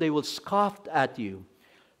 even though they will scoff at you,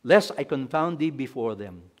 "lest I confound thee before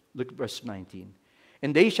them." Look at verse 19.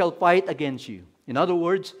 "And they shall fight against you." In other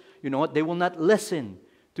words, they will not listen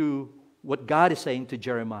to what God is saying to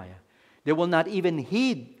Jeremiah. They will not even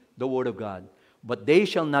heed the word of God, but they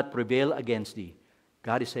shall not prevail against thee.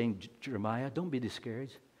 God is saying, Jeremiah, don't be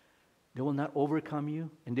discouraged. They will not overcome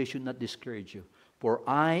you, and they should not discourage you. "For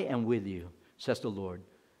I am with you," says the Lord,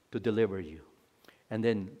 "to deliver you." And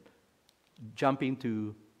then, jumping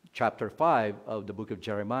to chapter 5 of the book of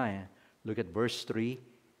Jeremiah, look at verse 3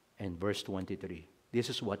 and verse 23. This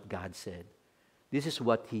is what God said. This is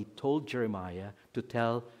what He told Jeremiah to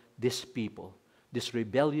tell this people, this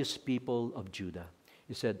rebellious people of Judah.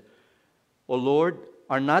 He said, "O Lord,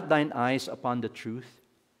 are not thine eyes upon the truth?"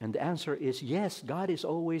 And the answer is yes, God is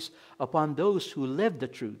always upon those who live the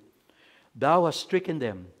truth. "Thou hast stricken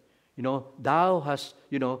them, thou hast,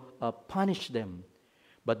 punished them,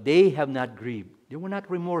 but they have not grieved." They were not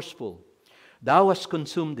remorseful. "Thou hast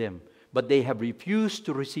consumed them, but they have refused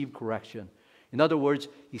to receive correction." In other words,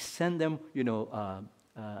 He sent them,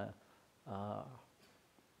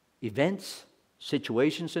 events,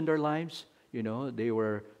 situations in their lives. They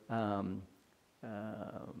were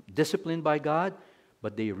disciplined by God,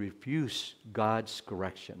 but they refused God's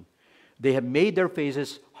correction. They have made their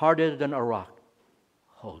faces harder than a rock.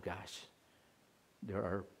 Oh gosh, there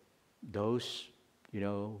are those,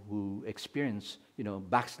 who experience,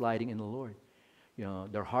 backsliding in the Lord.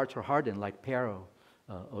 Their hearts are hardened like Pharaoh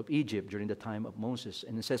of Egypt during the time of Moses.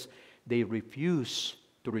 And it says they refuse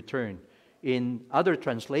to return. In other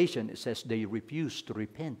translation, it says they refuse to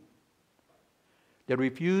repent. They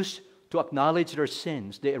refuse to acknowledge their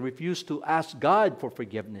sins. They refuse to ask God for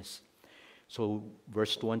forgiveness. So,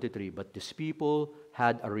 verse 23, but these people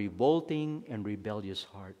had a revolting and rebellious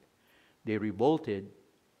heart. They revolted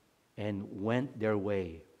and went their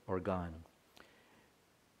way or gone.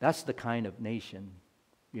 That's the kind of nation,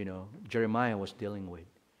 Jeremiah was dealing with.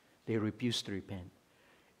 They refused to repent.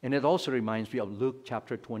 And it also reminds me of Luke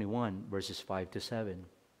chapter 21, verses 5 to 7.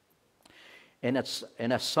 And as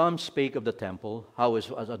some spake of the temple, how it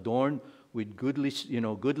was adorned with goodly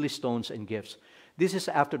stones and gifts. This is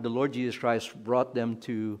after the Lord Jesus Christ brought them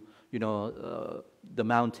to, the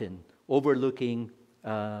mountain overlooking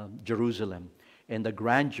Jerusalem and the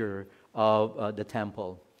grandeur of the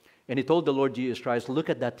temple. And he told the Lord Jesus Christ, look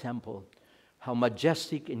at that temple, how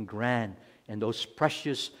majestic and grand, and those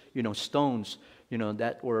precious, stones,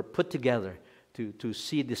 that were put together to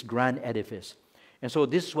see this grand edifice. And so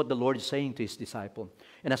this is what the Lord is saying to his disciple.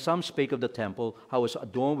 And as some spake of the temple, how it was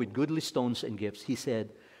adorned with goodly stones and gifts, he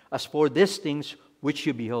said, as for these things which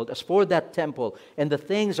you behold, as for that temple and the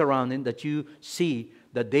things around it that you see,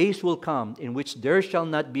 the days will come in which there shall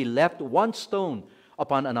not be left one stone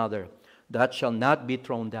upon another that shall not be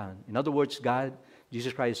thrown down. In other words,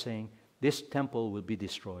 Jesus Christ is saying, this temple will be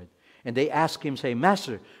destroyed. And they ask him, say,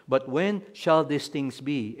 Master, but when shall these things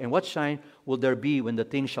be? And what sign will there be when the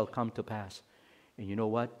things shall come to pass? And you know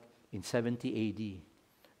what? In 70 A.D.,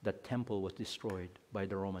 the temple was destroyed by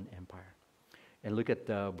the Roman Empire. And look at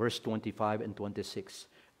verse 25 and 26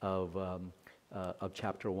 of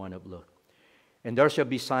chapter 1 of Luke. And there shall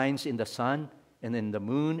be signs in the sun, and in the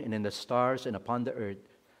moon, and in the stars, and upon the earth,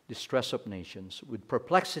 distress of nations, with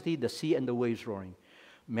perplexity the sea and the waves roaring,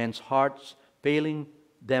 men's hearts failing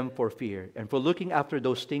them for fear, and for looking after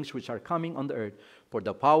those things which are coming on the earth, for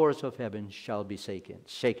the powers of heaven shall be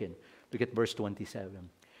shaken. Look at verse 27.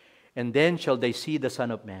 And then shall they see the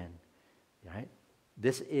Son of Man. Right?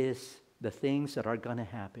 This is the things that are going to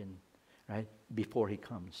happen, right, before he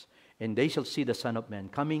comes. And they shall see the Son of Man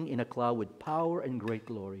coming in a cloud with power and great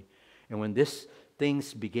glory. And when these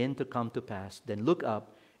things begin to come to pass, then look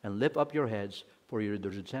up and lift up your heads, for your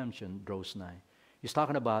redemption draws nigh. He's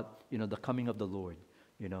talking about, the coming of the Lord,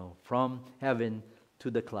 from heaven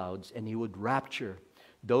to the clouds. And he would rapture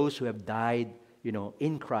those who have died,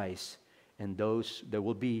 in Christ, and those that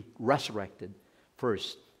will be resurrected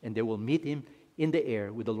first. And they will meet him in the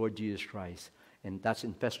air with the Lord Jesus Christ. And that's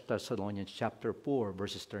in 1 Thessalonians chapter 4,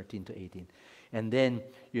 verses 13 to 18. And then,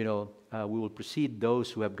 we will precede those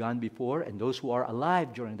who have gone before, and those who are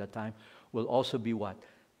alive during that time will also be what?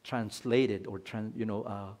 Translated, or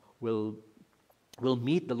will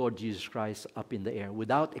meet the Lord Jesus Christ up in the air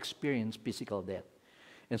without experience physical death.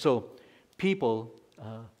 And so people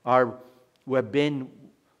who have been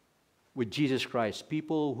with Jesus Christ,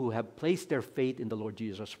 people who have placed their faith in the Lord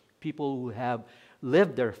Jesus, people who have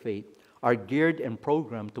lived their faith, are geared and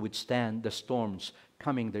programmed to withstand the storms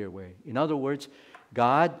coming their way. In other words,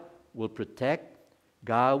 God will protect,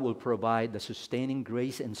 God will provide the sustaining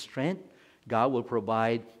grace and strength, God will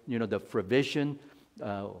provide, the provision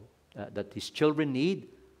that his children need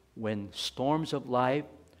when storms of life,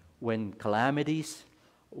 when calamities,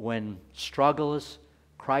 when struggles,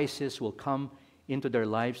 crisis will come into their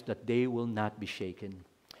lives, that they will not be shaken.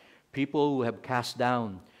 People who have cast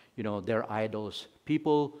down, their idols,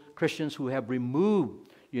 Christians who have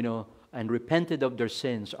removed, and repented of their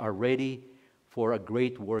sins, are ready for a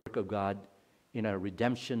great work of God in a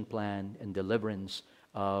redemption plan and deliverance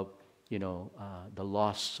of, the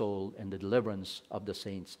lost soul and the deliverance of the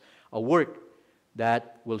saints. A work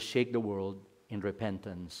that will shake the world in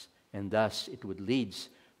repentance, and thus it would lead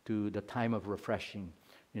to the time of refreshing,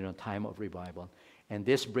 time of revival. And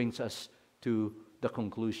this brings us to the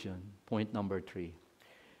conclusion, point number 3.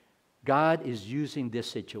 God is using this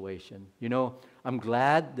situation. I'm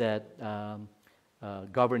glad that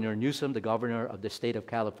Governor Newsom, the governor of the state of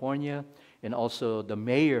California, and also the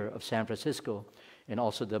mayor of San Francisco, and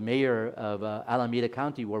also the mayor of Alameda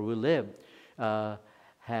County, where we live,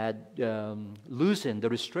 had loosened the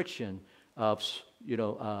restriction of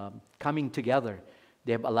coming together.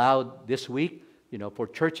 They have allowed this week, for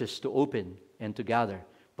churches to open and to gather,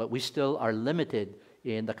 but we still are limited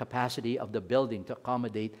in the capacity of the building to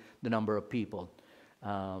accommodate the number of people.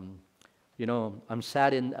 I'm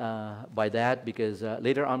saddened by that because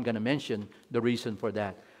later I'm going to mention the reason for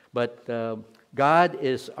that. But God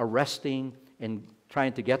is arresting and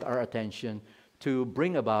trying to get our attention to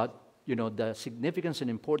bring about, the significance and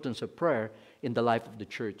importance of prayer in the life of the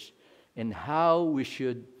church and how we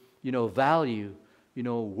should, value,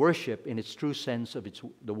 worship in its true sense of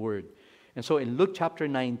the word. And so in Luke chapter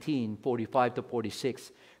 19, 45 to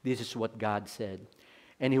 46, this is what God said.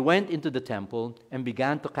 And he went into the temple and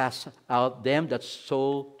began to cast out them that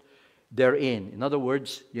sold therein. In other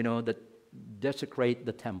words, that desecrate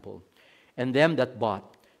the temple. And them that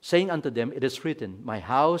bought, saying unto them, it is written, my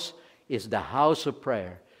house is the house of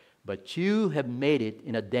prayer, but you have made it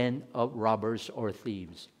in a den of robbers or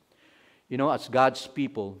thieves. As God's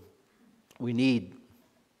people, we need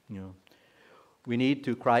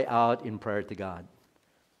to cry out in prayer to God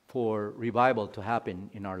for revival to happen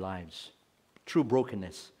in our lives, true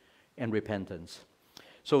brokenness and repentance.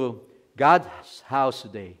 So God's house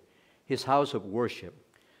today, His house of worship,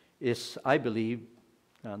 is, I believe,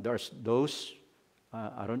 there's those,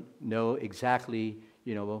 I don't know exactly,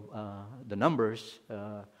 the numbers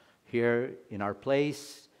here in our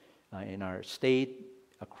place, in our state,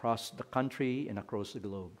 across the country, and across the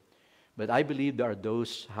globe. But I believe there are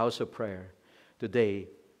those house of prayer today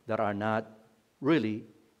that are not really,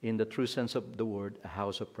 in the true sense of the word, a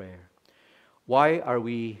house of prayer. Why are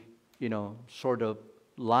we, sort of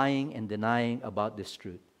lying and denying about this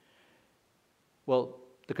truth? Well,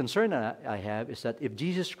 the concern I have is that if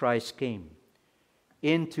Jesus Christ came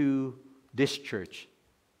into this church,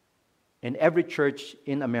 in every church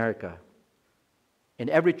in America, in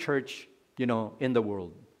every church, in the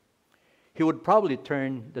world, He would probably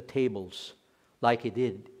turn the tables like He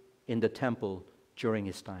did in the temple during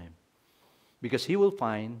His time. Because He will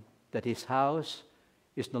find that His house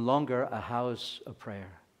is no longer a house of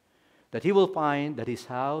prayer. That He will find that His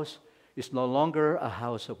house is no longer a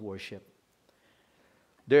house of worship.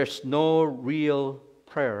 There's no real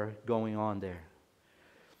prayer going on there.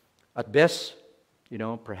 At best,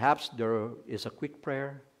 perhaps there is a quick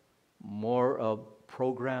prayer, more of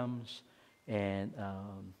programs and,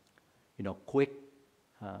 quick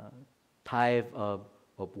type of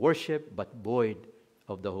worship, but void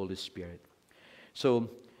of the Holy Spirit. So,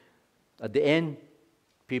 at the end,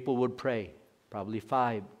 people would pray, probably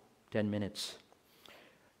 5-10 minutes.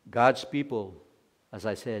 God's people, as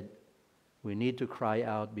I said, we need to cry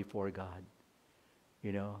out before God,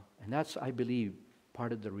 and that's, I believe,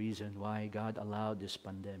 part of the reason why God allowed this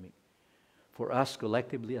pandemic. For us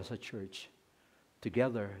collectively as a church,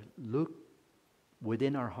 together, look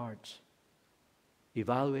within our hearts,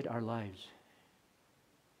 evaluate our lives.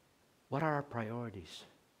 What are our priorities?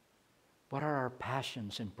 What are our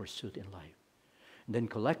passions and pursuit in life? And then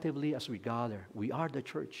collectively as we gather, we are the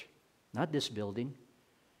church, not this building.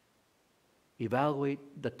 Evaluate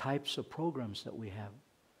the types of programs that we have,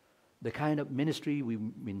 the kind of ministry we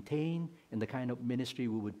maintain, and the kind of ministry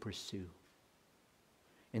we would pursue.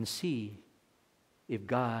 And see if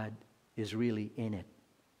God is really in it.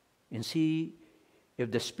 And see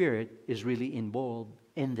if the Spirit is really involved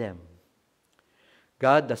in them.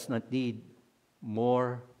 God does not need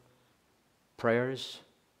more prayers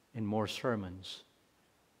and more sermons.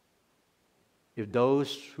 If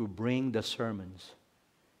those who bring the sermons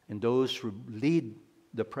and those who lead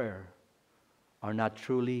the prayer are not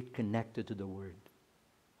truly connected to the Word,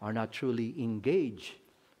 are not truly engaged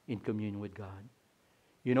in communion with God.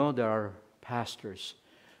 There are pastors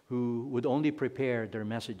who would only prepare their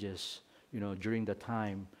messages, during the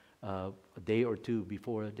time, a day or two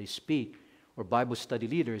before they speak, or Bible study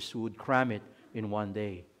leaders who would cram it in one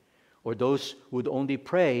day, or those who would only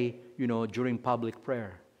pray, during public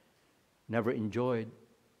prayer, never enjoyed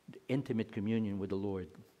the intimate communion with the Lord.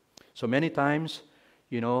 So many times,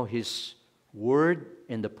 His word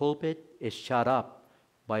in the pulpit is shut up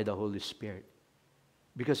by the Holy Spirit.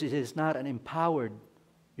 Because it is not an empowered,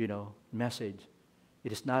 message.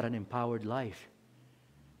 It is not an empowered life.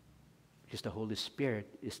 Because the Holy Spirit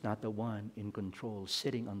is not the one in control,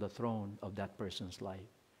 sitting on the throne of that person's life.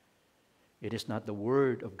 It is not the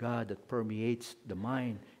Word of God that permeates the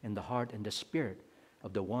mind and the heart and the spirit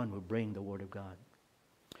of the one who brings the Word of God.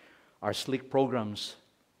 Our slick programs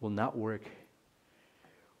will not work.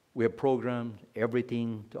 We have programmed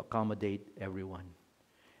everything to accommodate everyone.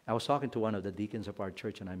 I was talking to one of the deacons of our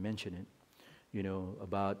church, and I mentioned it,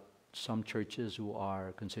 about some churches who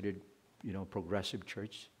are considered, progressive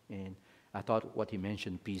church. And I thought what he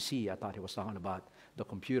mentioned, PC, I thought he was talking about the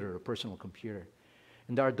computer, a personal computer.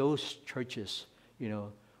 And there are those churches,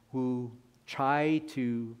 who try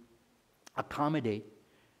to accommodate.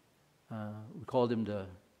 We call them the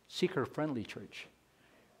seeker-friendly church.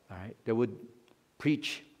 All right, they would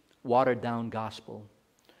preach watered-down gospel.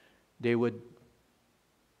 They would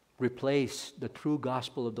replace the true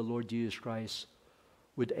gospel of the Lord Jesus Christ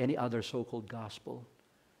with any other so-called gospel,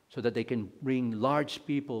 so that they can bring large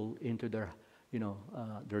people into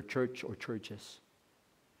their church or churches,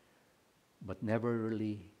 but never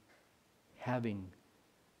really having,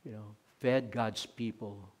 fed God's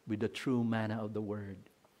people with the true manna of the Word.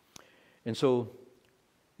 And so,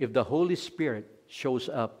 if the Holy Spirit shows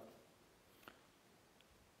up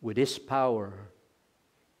with His power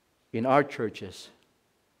in our churches,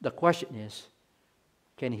 the question is,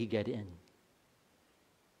 can He get in?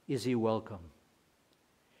 Is He welcome?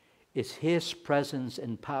 Is His presence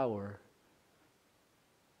and power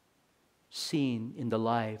seen in the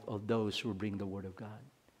life of those who bring the Word of God?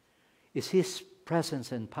 Is His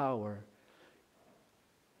presence and power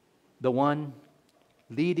the one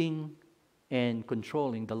leading and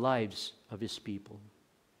controlling the lives of His people?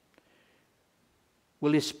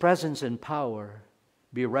 Will His presence and power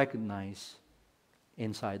be recognized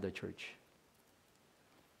inside the church?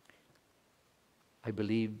 I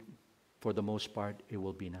believe for the most part it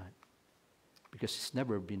will be not, because it's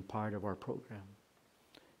never been part of our program.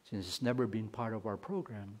 Since it's never been part of our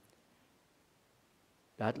program,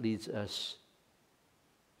 that leads us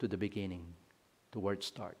to the beginning, to where it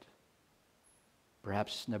starts.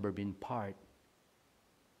 Perhaps it's never been part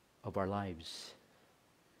of our lives.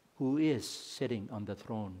 Who is sitting on the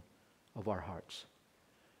throne of our hearts?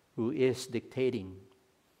 Who is dictating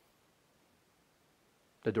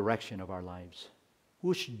the direction of our lives?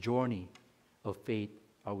 Whose journey of faith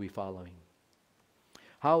are we following?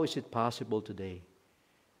 How is it possible today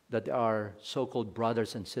that there are so-called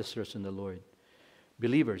brothers and sisters in the Lord,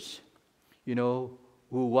 believers, who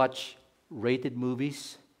watch rated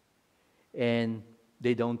movies and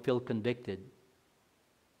they don't feel convicted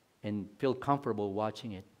and feel comfortable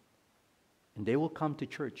watching it? And they will come to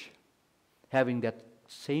church having that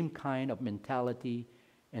same kind of mentality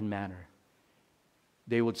and manner.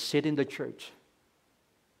 They would sit in the church.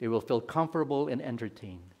 They will feel comfortable and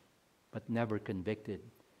entertained, but never convicted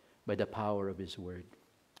by the power of His Word.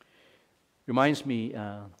 Reminds me,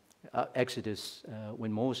 Exodus,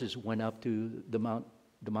 when Moses went up to the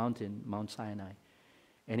mountain, Mount Sinai,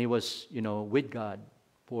 and he was, with God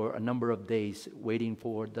for a number of days, waiting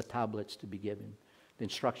for the tablets to be given, the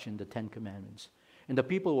instruction, the 10 Commandments. And the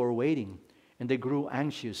people were waiting, and they grew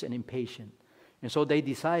anxious and impatient. And so they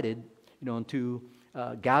decided, to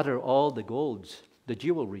gather all the golds, the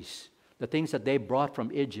jewelries, the things that they brought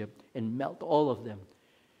from Egypt, and melt all of them.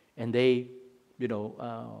 And they,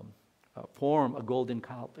 form a golden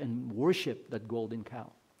calf and worship that golden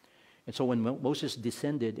calf. And so when Moses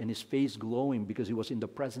descended and his face glowing because he was in the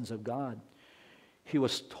presence of God, he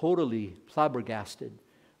was totally flabbergasted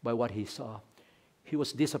by what he saw. He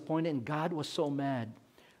was disappointed, and God was so mad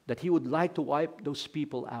that He would like to wipe those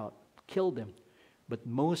people out, kill them. But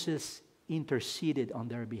Moses interceded on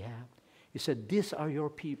their behalf. He said, "These are your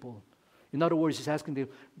people." In other words, He's asking them,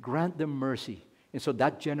 grant them mercy. And so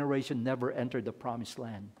that generation never entered the promised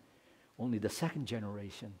land. Only the second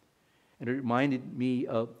generation. And it reminded me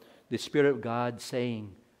of the Spirit of God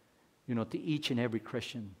saying, to each and every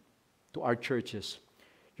Christian, to our churches,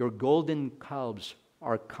 your golden calves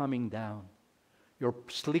are coming down. Your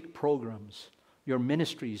slick programs, your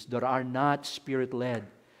ministries that are not Spirit-led,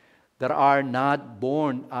 that are not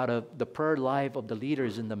born out of the prayer life of the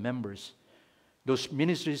leaders and the members, those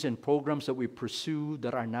ministries and programs that we pursue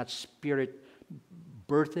that are not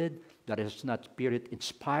Spirit-birthed, that is not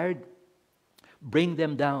Spirit-inspired, bring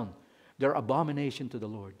them down. They're abomination to the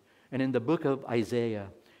Lord. And in the book of Isaiah,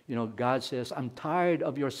 God says, "I'm tired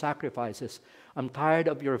of your sacrifices. I'm tired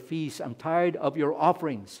of your feasts. I'm tired of your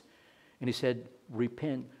offerings." And He said,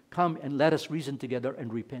 "Repent. Come and let us reason together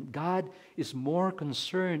and repent." God is more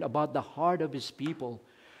concerned about the heart of His people,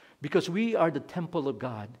 because we are the temple of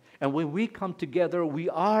God. And when we come together, we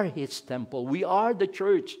are His temple. We are the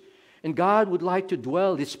church. And God would like to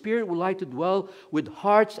dwell, His Spirit would like to dwell with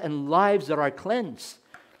hearts and lives that are cleansed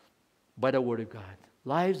by the Word of God.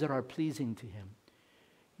 Lives that are pleasing to Him.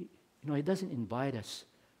 He doesn't invite us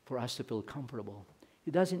for us to feel comfortable. He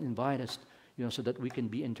doesn't invite us, so that we can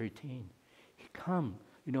be entertained.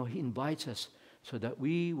 He invites us so that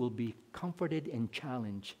we will be comforted and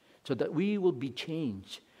challenged, so that we will be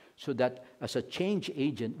changed, so that as a change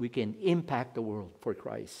agent, we can impact the world for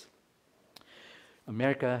Christ.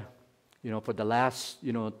 America, for the last,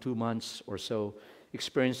 2 months or so,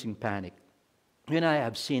 experiencing panic. You and I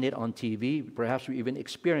have seen it on TV. Perhaps we even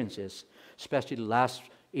experienced this, especially last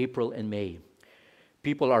April and May.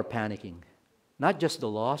 people are panicking. Not just the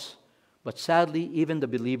lost, but sadly, even the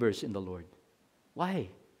believers in the Lord. Why?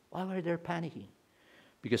 Why are they panicking?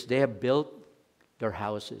 Because they have built their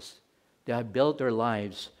houses. They have built their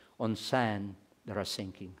lives on sand that are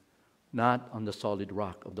sinking, not on the solid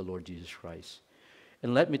rock of the Lord Jesus Christ.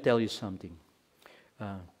 And let me tell you something.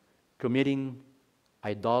 Committing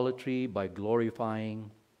idolatry by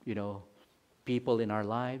glorifying, people in our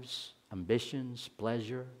lives, ambitions,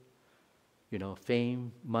 pleasure,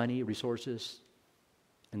 fame, money, resources.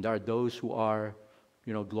 And there are those who are,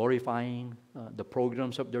 glorifying the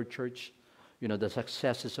programs of their church, the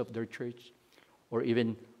successes of their church, or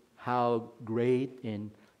even how great and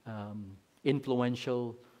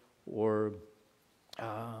influential or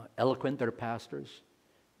eloquent their pastors.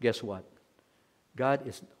 Guess what? God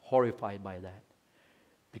is horrified by that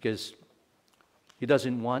because He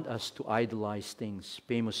doesn't want us to idolize things,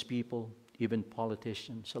 famous people, even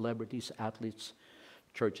politicians, celebrities, athletes,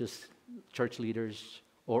 churches, church leaders,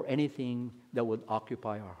 or anything that would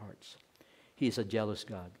occupy our hearts. He is a jealous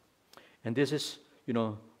God. And this is,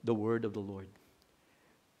 the word of the Lord.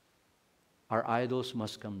 Our idols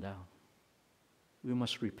must come down. We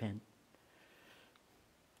must repent.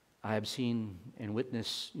 I have seen and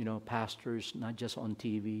witnessed, pastors, not just on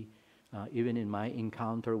TV, even in my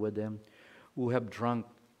encounter with them, who have drunk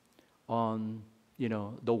on,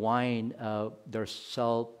 the wine of their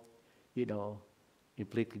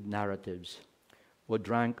self-inflicted narratives, who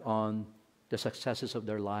drank on the successes of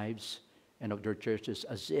their lives and of their churches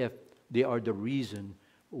as if they are the reason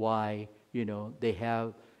why, they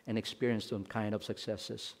have and experience some kind of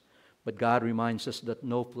successes. But God reminds us that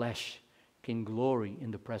no flesh can glory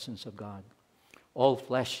in the presence of God. All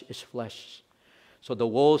flesh is flesh. So the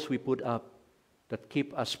walls we put up that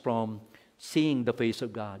keep us from seeing the face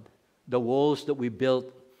of God, the walls that we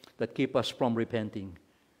built that keep us from repenting,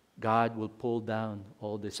 God will pull down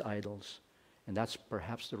all these idols. And that's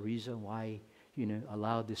perhaps the reason why,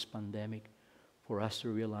 allow this pandemic for us to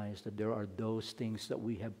realize that there are those things that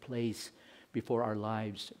we have placed before our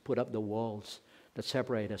lives, put up the walls that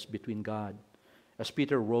separate us between God. As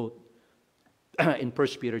Peter wrote in 1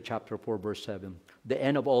 Peter chapter 4, verse 7, the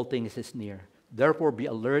end of all things is near. Therefore be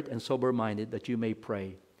alert and sober-minded that you may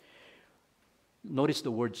pray. Notice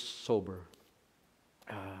the word sober.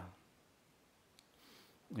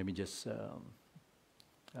 Let me just,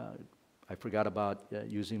 I forgot about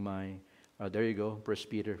using my, there you go, 1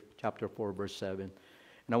 Peter chapter 4, verse 7.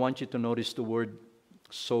 And I want you to notice the word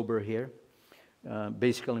sober here.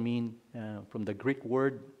 Basically mean, from the Greek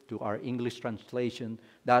word to our English translation,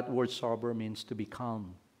 that word sober means to be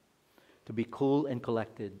calm, to be cool and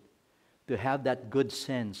collected, to have that good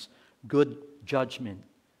sense, good judgment,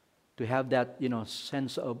 to have that,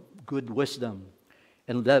 sense of good wisdom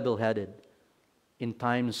and level-headed in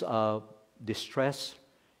times of distress,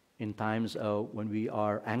 in times of when we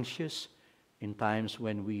are anxious, in times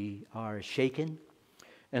when we are shaken.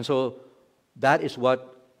 And so that is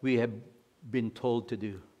what we have been told to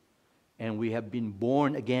do. And we have been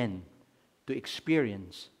born again to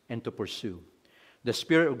experience and to pursue. The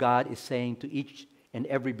Spirit of God is saying to each and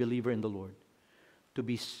every believer in the Lord to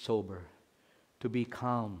be sober, to be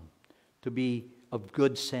calm, to be of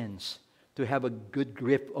good sense, to have a good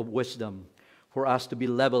grip of wisdom, for us to be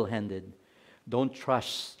level-handed. Don't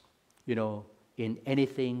trust, in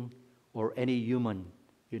anything or any human,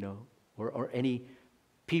 or any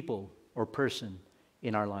people or person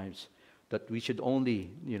in our lives. That we should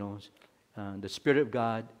only, the Spirit of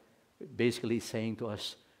God basically is saying to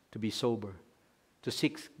us to be sober, to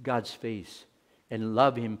seek God's face and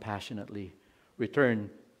love Him passionately, return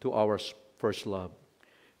to our first love.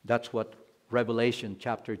 That's what Revelation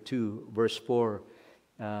chapter 2, verse 4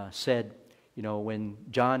 said, when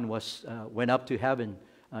John went up to heaven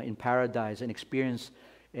in paradise and experienced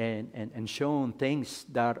and shown things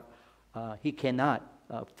that he cannot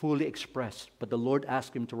fully express, but the Lord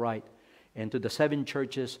asked him to write, and to the 7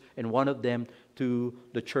 churches, and one of them to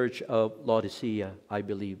the church of Laodicea, I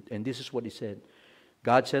believe. And this is what he said.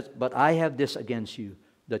 God says, but I have this against you,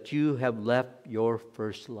 that you have left your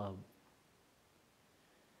first love.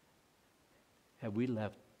 Have we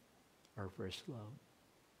left our first love?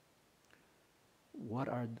 What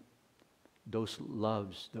are those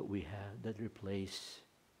loves that we have that replace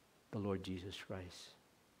the Lord Jesus Christ?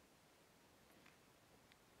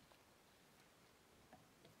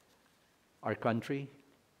 Our country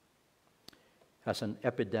has an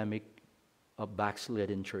epidemic of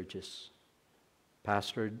backslidden churches,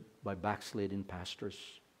 pastored by backslidden pastors.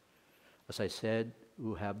 As I said,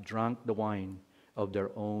 who have drunk the wine of their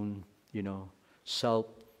own,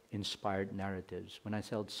 self-inspired narratives. When I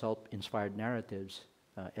say self-inspired narratives,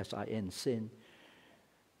 S-I-N, sin,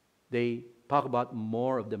 They talk about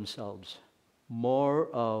more of themselves, more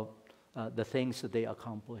of the things that they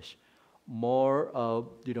accomplish, more of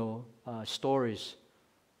stories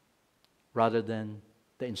rather than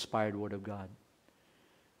the inspired Word of God.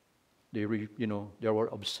 They were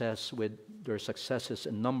obsessed with their successes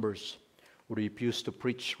and numbers. Refused to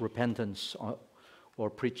preach repentance or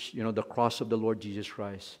preach the cross of the Lord Jesus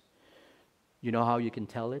Christ. You know how you can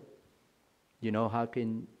tell it? You know how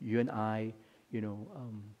can you and I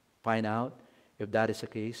find out if that is the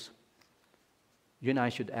case? You and I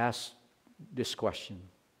should ask this question.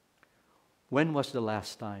 When was the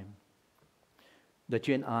last time that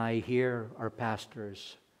you and I hear our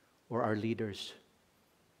pastors or our leaders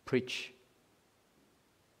preach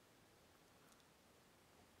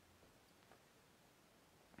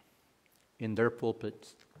in their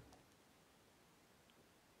pulpits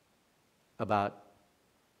about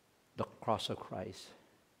the cross of Christ,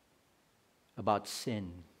 about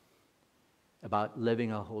sin, about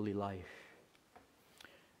living a holy life?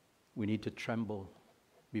 We need to tremble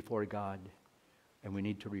before God, and we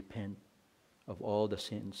need to repent of all the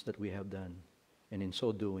sins that we have done. And in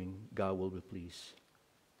so doing, God will be pleased.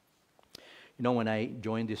 When I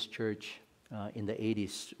joined this church in the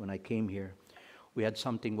 80s, when I came here, we had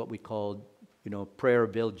something what we called, prayer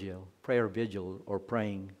vigil or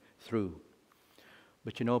praying through.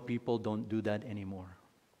 But people don't do that anymore.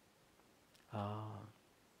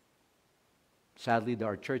 Sadly, there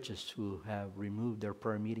are churches who have removed their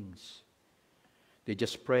prayer meetings. They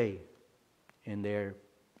just pray in their,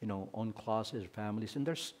 own closets, families, and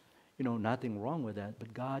there's, nothing wrong with that.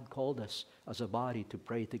 But God called us as a body to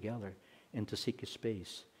pray together and to seek His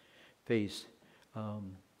face.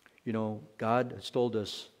 God has told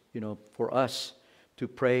us, for us to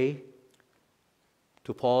pray,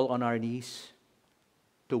 to fall on our knees,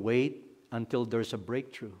 to wait until there's a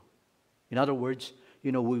breakthrough. In other words,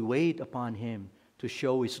 we wait upon Him to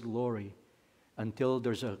show His glory until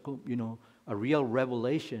there's a real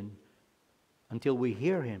revelation, until we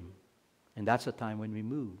hear Him. And that's the time when we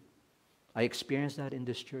move. I experienced that in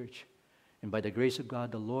this church. And by the grace of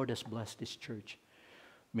God, the Lord has blessed this church.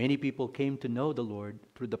 Many people came to know the Lord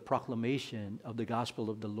through the proclamation of the gospel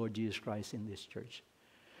of the Lord Jesus Christ in this church.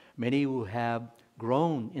 Many who have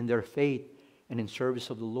grown in their faith and in service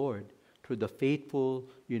of the Lord through the faithful,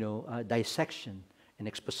 dissection and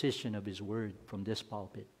exposition of His Word from this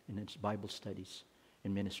pulpit in its Bible studies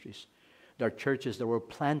and ministries. There are churches that were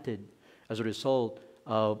planted as a result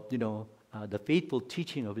of, the faithful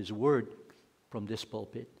teaching of His Word from this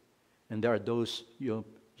pulpit. And there are those,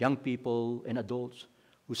 young people and adults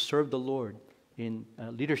who serve the Lord in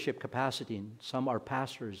leadership capacity. And some are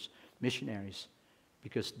pastors, missionaries,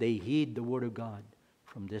 because they heed the Word of God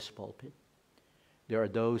from this pulpit. There are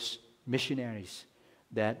those missionaries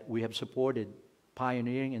that we have supported,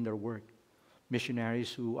 pioneering in their work.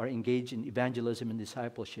 Missionaries who are engaged in evangelism and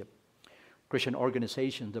discipleship. Christian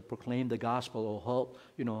organizations that proclaim the gospel or help,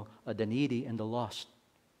 the needy and the lost.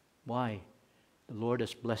 Why? The Lord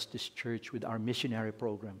has blessed this church with our missionary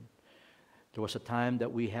program. There was a time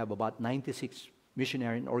that we have about 96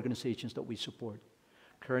 missionary organizations that we support.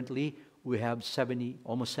 Currently, we have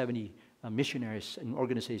almost 70 missionaries and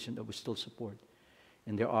organizations that we still support.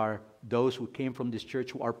 And there are those who came from this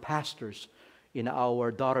church who are pastors in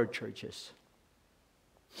our daughter churches.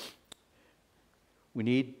 We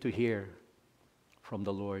need to hear from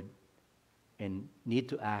the Lord and need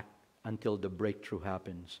to act until the breakthrough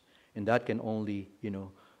happens. And that can only,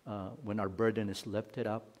 when our burden is lifted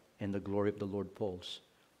up and the glory of the Lord falls,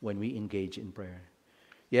 when we engage in prayer.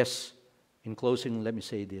 Yes, in closing, let me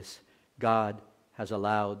say this. God has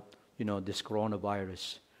allowed, this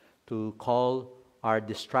coronavirus to call our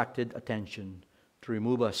distracted attention, to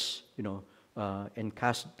remove us, and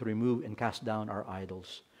cast down our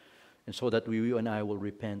idols. And so that you and I will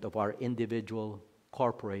repent of our individual,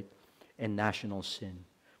 corporate, and national sin.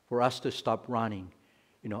 For us to stop running,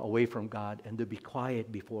 away from God and to be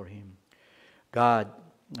quiet before Him. God,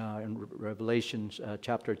 in Revelation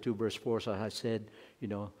chapter 2, verse 4, so I said,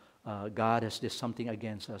 God has this something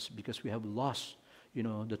against us because we have lost,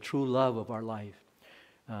 the true love of our life.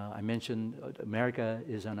 I mentioned America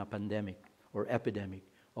is on a pandemic or epidemic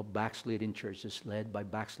of backsliding churches led by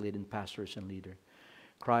backsliding pastors and leaders.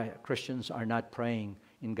 Christians are not praying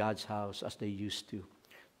in God's house as they used to.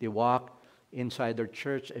 They walk inside their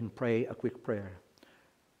church and pray a quick prayer.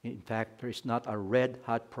 In fact, there is not a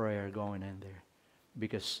red-hot prayer going in there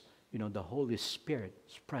because, the Holy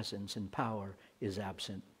Spirit's presence and power is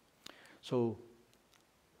absent. So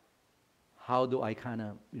how do I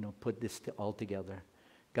put this all together?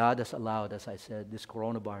 God has allowed, as I said, this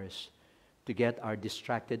coronavirus to get our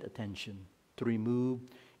distracted attention, to remove,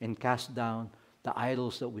 and cast down the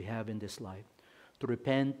idols that we have in this life, to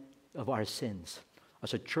repent of our sins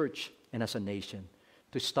as a church and as a nation,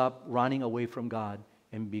 to stop running away from God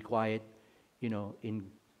and be quiet, in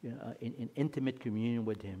intimate communion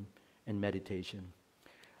with Him and meditation.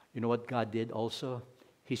 You know what God did also?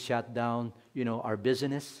 He shut down, our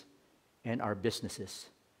business and our businesses,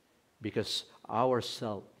 because our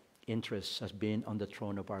self-interest has been on the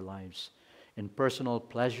throne of our lives, and personal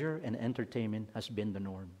pleasure and entertainment has been the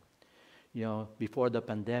norm. Before the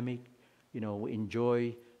pandemic, we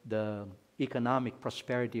enjoy the economic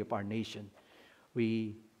prosperity of our nation.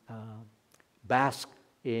 We bask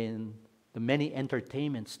in the many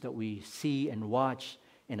entertainments that we see and watch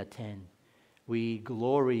and attend. We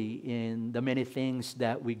glory in the many things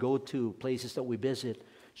that we go to, places that we visit,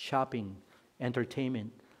 shopping,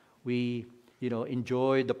 entertainment. We,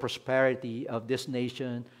 enjoy the prosperity of this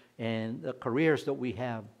nation and the careers that we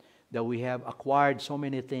have acquired so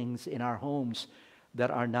many things in our homes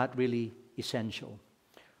that are not really essential.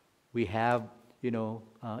 We have,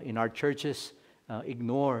 in our churches,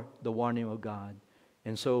 ignore the warning of God.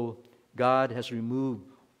 And so God has removed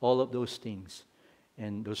all of those things,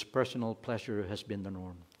 and those personal pleasure has been the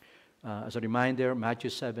norm. As a reminder, Matthew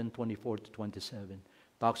 7:24-27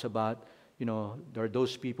 talks about, there are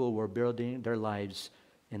those people who are building their lives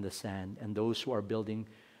in the sand, and those who are building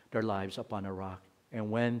their lives upon a rock. And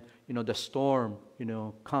when, the storm,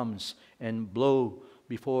 comes and blow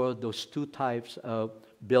before those two types of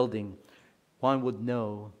building, one would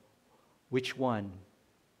know which one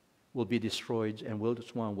will be destroyed and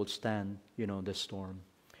which one will stand, the storm.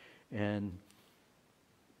 And,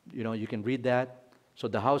 you can read that. So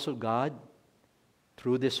the house of God,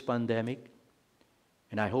 through this pandemic,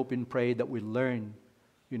 and I hope and pray that we learn,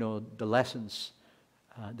 the lessons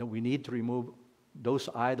that we need to remove those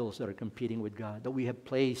idols that are competing with God, that we have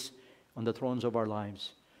placed on the thrones of our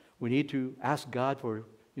lives. We need to ask God for,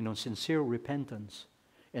 sincere repentance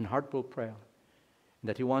and heartfelt prayer, and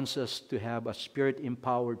that He wants us to have a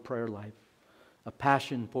Spirit-empowered prayer life, a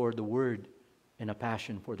passion for the Word, and a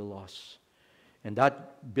passion for the lost. And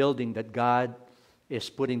that building that God is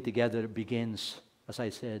putting together begins, as I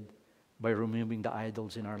said, by removing the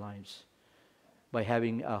idols in our lives, by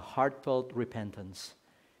having a heartfelt repentance,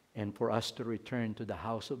 and for us to return to the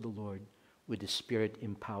house of the Lord with the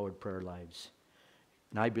Spirit-empowered prayer lives.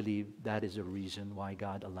 And I believe that is the reason why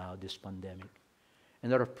God allowed this pandemic.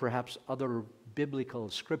 And there are perhaps other biblical,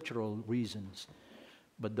 scriptural reasons,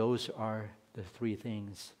 but those are the three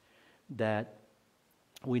things that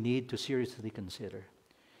we need to seriously consider.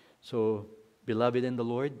 So, beloved in the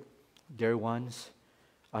Lord, dear ones,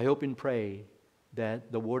 I hope and pray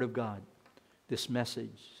that the Word of God, this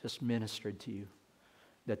message, has ministered to you,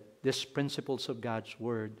 that these principles of God's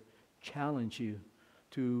Word challenge you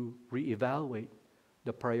to reevaluate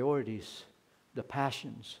the priorities, the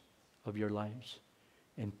passions of your lives,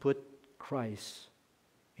 and put Christ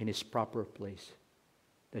in His proper place,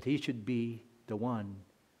 that He should be the one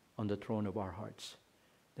on the throne of our hearts,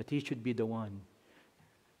 that He should be the one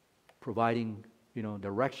providing,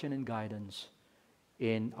 direction and guidance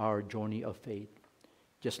in our journey of faith.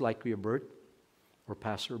 Just like Kuya Bert, or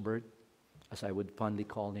Pastor Bert, as I would fondly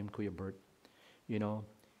call him, Kuya Bert,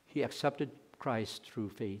 he accepted Christ through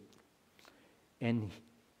faith, and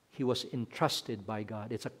he was entrusted by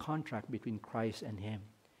God. It's a contract between Christ and him.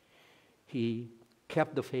 He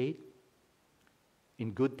kept the faith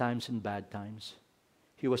in good times and bad times.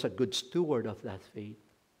 He was a good steward of that faith.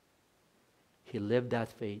 He lived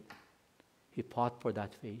that faith. He fought for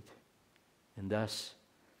that faith. And thus,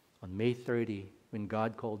 on May 30, when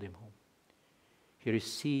God called him home, he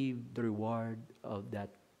received the reward of that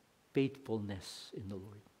faithfulness in the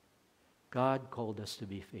Lord. God called us to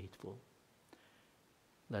be faithful.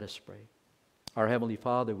 Let us pray. Our Heavenly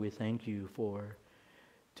Father, we thank you for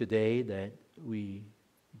today that we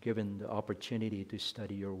given the opportunity to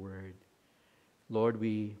study your word. Lord,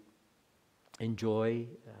 we enjoy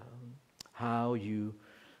how you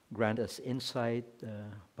grant us insight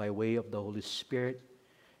by way of the Holy Spirit,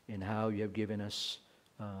 and how you have given us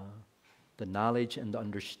the knowledge and the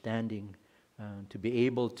understanding to be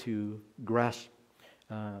able to grasp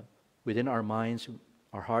within our minds,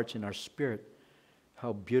 our hearts, and our spirit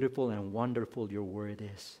how beautiful and wonderful your word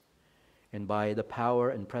is. And by the power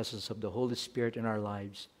and presence of the Holy Spirit in our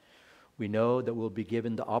lives, we know that we'll be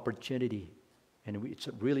given the opportunity, and it's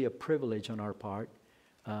really a privilege on our part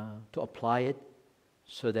to apply it,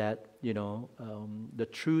 so that, the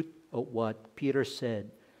truth of what Peter said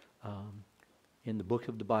in the book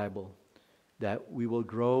of the Bible, that we will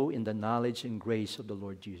grow in the knowledge and grace of the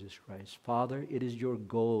Lord Jesus Christ. Father, it is your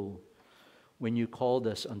goal when you called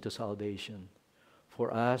us unto salvation,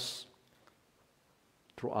 for us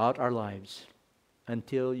throughout our lives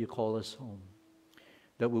until you call us home,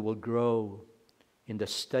 that we will grow in the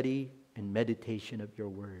study and meditation of your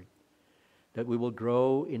word, that we will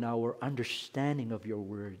grow in our understanding of your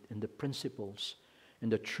word and the principles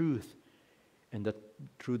and the truth, and that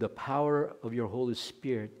through the power of your Holy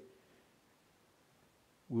Spirit,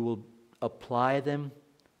 we will apply them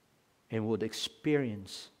and would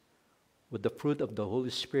experience what the fruit of the Holy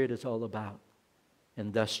Spirit is all about,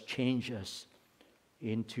 and thus change us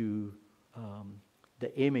into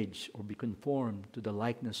the image, or be conformed to the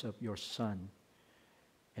likeness of your Son.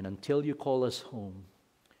 And until you call us home,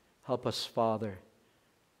 help us, Father,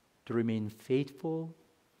 to remain faithful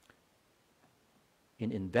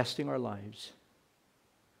in investing our lives,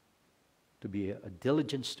 to be a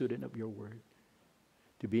diligent student of your word,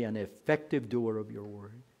 to be an effective doer of your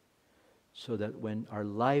word, so that when our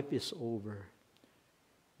life is over,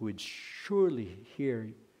 we'd surely hear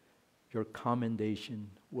your commendation,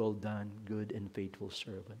 well done, good and faithful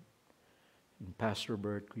servant. And Pastor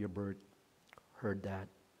Bert, your Bert, heard that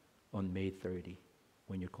on May 30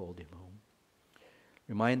 when you called him home.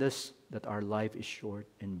 Remind us that our life is short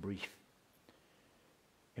and brief.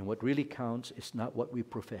 And what really counts is not what we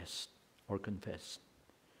profess or confess,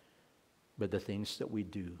 but the things that we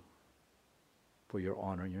do for your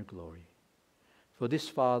honor and your glory. For this,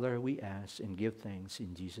 Father, we ask and give thanks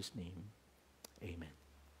in Jesus' name. Amen.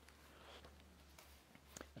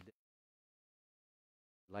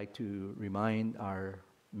 I'd like to remind our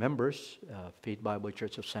members, Faith Bible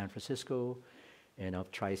Church of San Francisco and of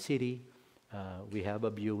Tri-City, we have a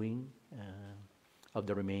viewing of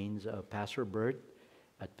the remains of Pastor Bert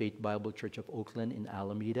at Faith Bible Church of Oakland in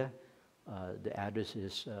Alameda. The address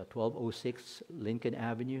is 1206 Lincoln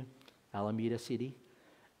Avenue, Alameda City.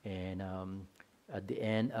 And at the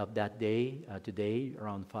end of that day, today,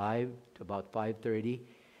 around 5 to about 5:30,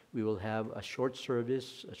 we will have a short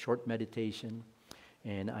service, a short meditation.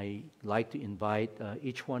 And I like to invite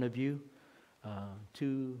each one of you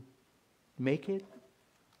to make it.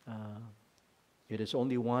 It is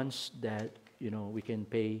only once that we can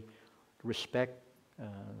pay respect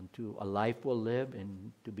to a life well lived,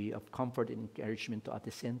 and to be of comfort and encouragement to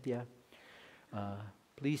Ate Cynthia.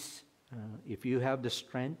 Please, if you have the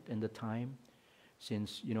strength and the time,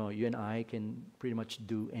 since you and I can pretty much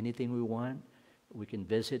do anything we want, we can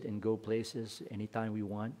visit and go places anytime we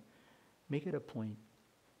want, make it a point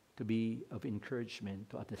to be of encouragement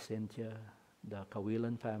to Ate Cynthia, the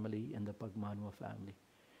Kawilan family, and the Pagmanwa family.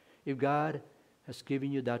 If God has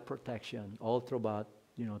given you that protection all through about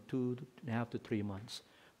 2.5 to 3 months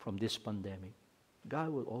from this pandemic, God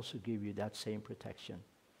will also give you that same protection,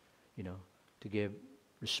 to give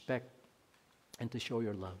respect and to show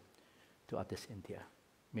your love to Ate Cynthia.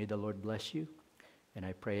 May the Lord bless you, and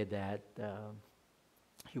I pray that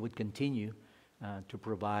He would continue to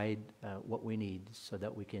provide what we need so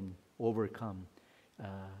that we can overcome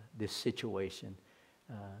this situation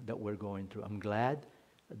that we're going through. I'm glad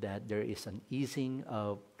that there is an easing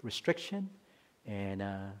of restriction, and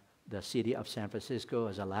the city of San Francisco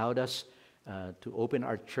has allowed us to open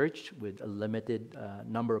our church with a limited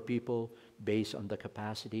number of people based on the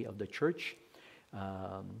capacity of the church.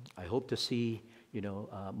 I hope to see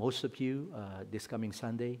most of you this coming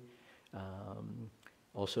Sunday.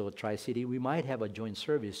 Also, Tri-City, we might have a joint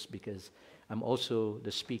service because I'm also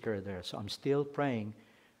the speaker there. So I'm still praying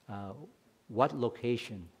what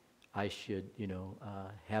location I should,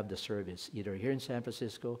 have the service, either here in San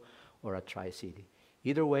Francisco or at Tri-City.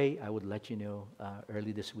 Either way, I would let you know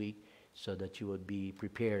early this week so that you would be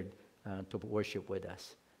prepared to worship with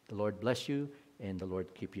us. The Lord bless you, and the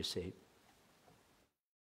Lord keep you safe.